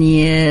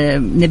يعني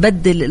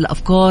نبدل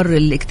الافكار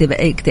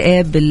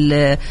الاكتئاب،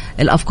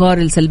 الافكار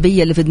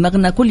السلبيه اللي في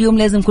دماغنا. كل يوم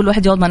لازم كل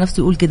واحد يقعد مع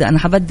نفسه يقول كده، انا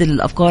هبدل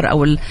الافكار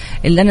او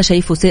اللي انا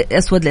شايفه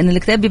اسود، لان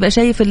الاكتئاب بيبقى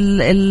شايف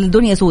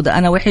الدنيا سوداء،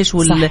 انا وحش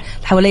واللي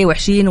حواليا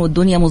وحشين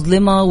والدنيا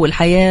مظلمه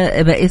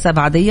والحياه بائسه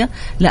بعديه.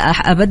 لا،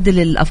 ابدل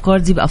الافكار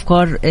دي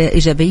بافكار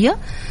ايجابيه.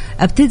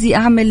 ابتدي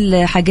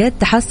اعمل حاجات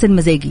تحسن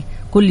مزاجي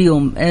كل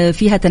يوم،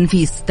 فيها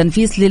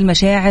تنفيس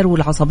للمشاعر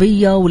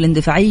والعصبية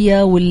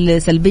والاندفاعية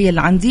والسلبية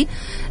اللي عندي.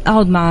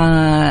 أقعد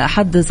مع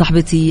حد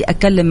صاحبتي،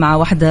 أتكلم مع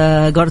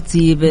واحدة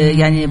جارتي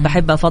يعني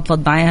بحب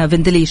أفضفض معاها،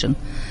 فنتيليشن.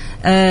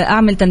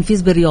 اعمل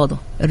تنفيذ بالرياضه.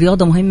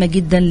 الرياضه مهمه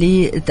جدا،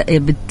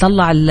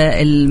 بتطلع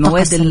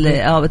المواد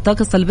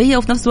الطاقه السلبيه،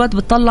 وفي نفس الوقت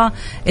بتطلع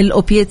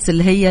الاوبيتس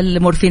اللي هي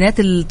المورفينات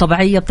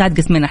الطبيعيه بتاعت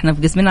جسمنا. احنا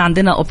في جسمنا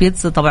عندنا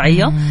اوبيتس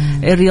طبيعيه.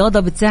 الرياضه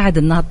بتساعد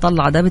انها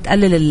تطلع ده،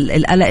 بتقلل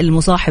القلق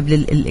المصاحب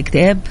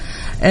للاكتئاب.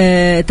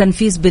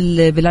 تنفيذ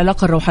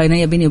بالعلاقه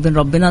الروحانيه بيني وبين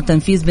ربنا،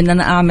 تنفيذ بان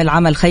انا اعمل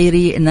عمل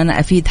خيري، ان انا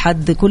افيد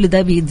حد. كل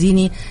ده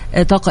بيديني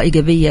طاقه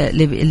ايجابيه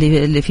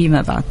اللي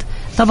فيما بعد.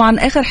 طبعا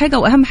اخر حاجه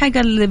واهم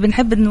حاجه اللي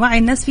بنحب نوعي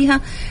الناس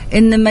فيها،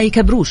 ان ما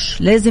يكبروش.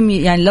 لازم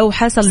يعني لو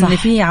حصل ان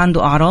في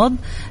عنده اعراض،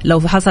 لو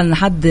حصل ان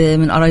حد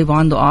من قرايبه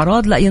عنده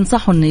اعراض، لا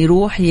ينصحوا انه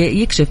يروح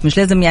يكشف. مش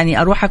لازم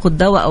يعني اروح اخد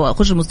دواء او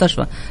اخش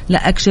المستشفى،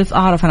 لا اكشف،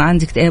 اعرف انا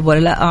عندي اكتئاب ولا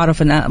لا،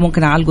 اعرف انا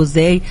ممكن اعالجه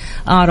ازاي،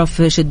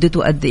 اعرف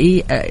شدته قد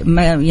ايه.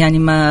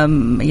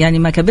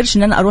 ما كبرش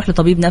ان انا اروح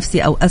لطبيب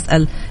نفسي او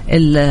اسال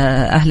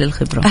اهل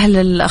الخبره، اهل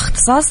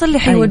الاختصاص اللي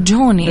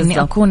حيوجهوني أيوة.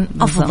 اني اكون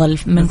افضل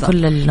من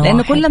كل النواحي.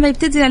 لان كل ما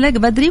يبتدي العلاج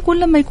بدري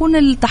كل ما يكون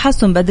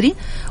التحسن بدري،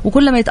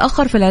 وكل ما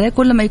يتاخر في العلاج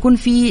كل ما يكون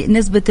في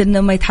نسبه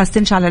انه ما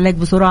يتحسنش على العلاج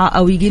بسرعه،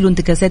 او يجي له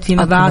انتكاسات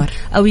فيما بعد،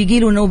 او يجي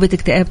له نوبه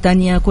اكتئاب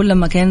تانية كل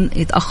ما كان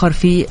يتاخر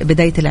في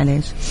بدايه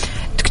العلاج.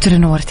 دكتورة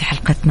نورتي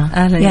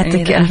حلقتنا،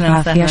 يعطيك الف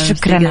عافيه.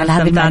 شكرا على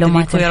هذه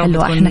المعلومات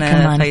الحلوه. احنا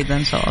كمان فايدة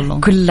ان شاء الله.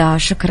 كل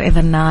شكر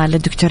اذا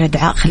للدكتورة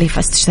دعاء خليفه،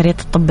 استشاريه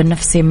الطب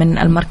النفسي من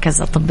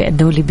المركز الطبي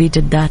الدولي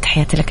بجدة.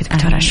 تحياتي لك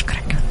دكتورة.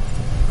 شكرا.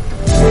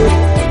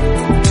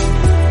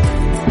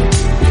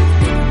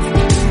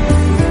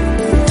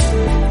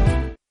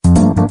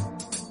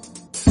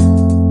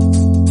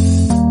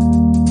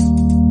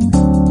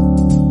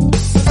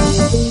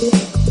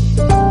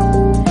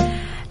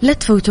 لا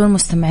تفوتون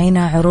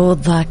مستمعينا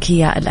عروض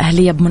كيا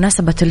الأهلية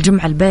بمناسبة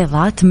الجمعة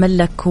البيضاء.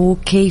 تملكوا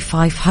K5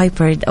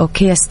 هايبرد أو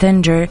كيا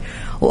ستينجر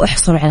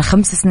واحصلوا على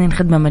 5 سنين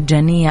خدمة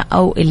مجانية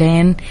أو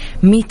إلين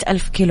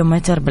 100,000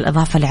 كيلومتر،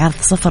 بالإضافة لعرض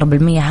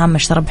 0%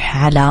 هامش ربح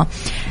على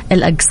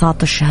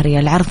الأقساط الشهرية.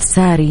 العرض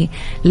ساري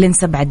لين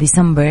 7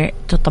 ديسمبر،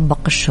 تطبق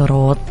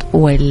الشروط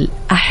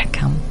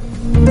والأحكام.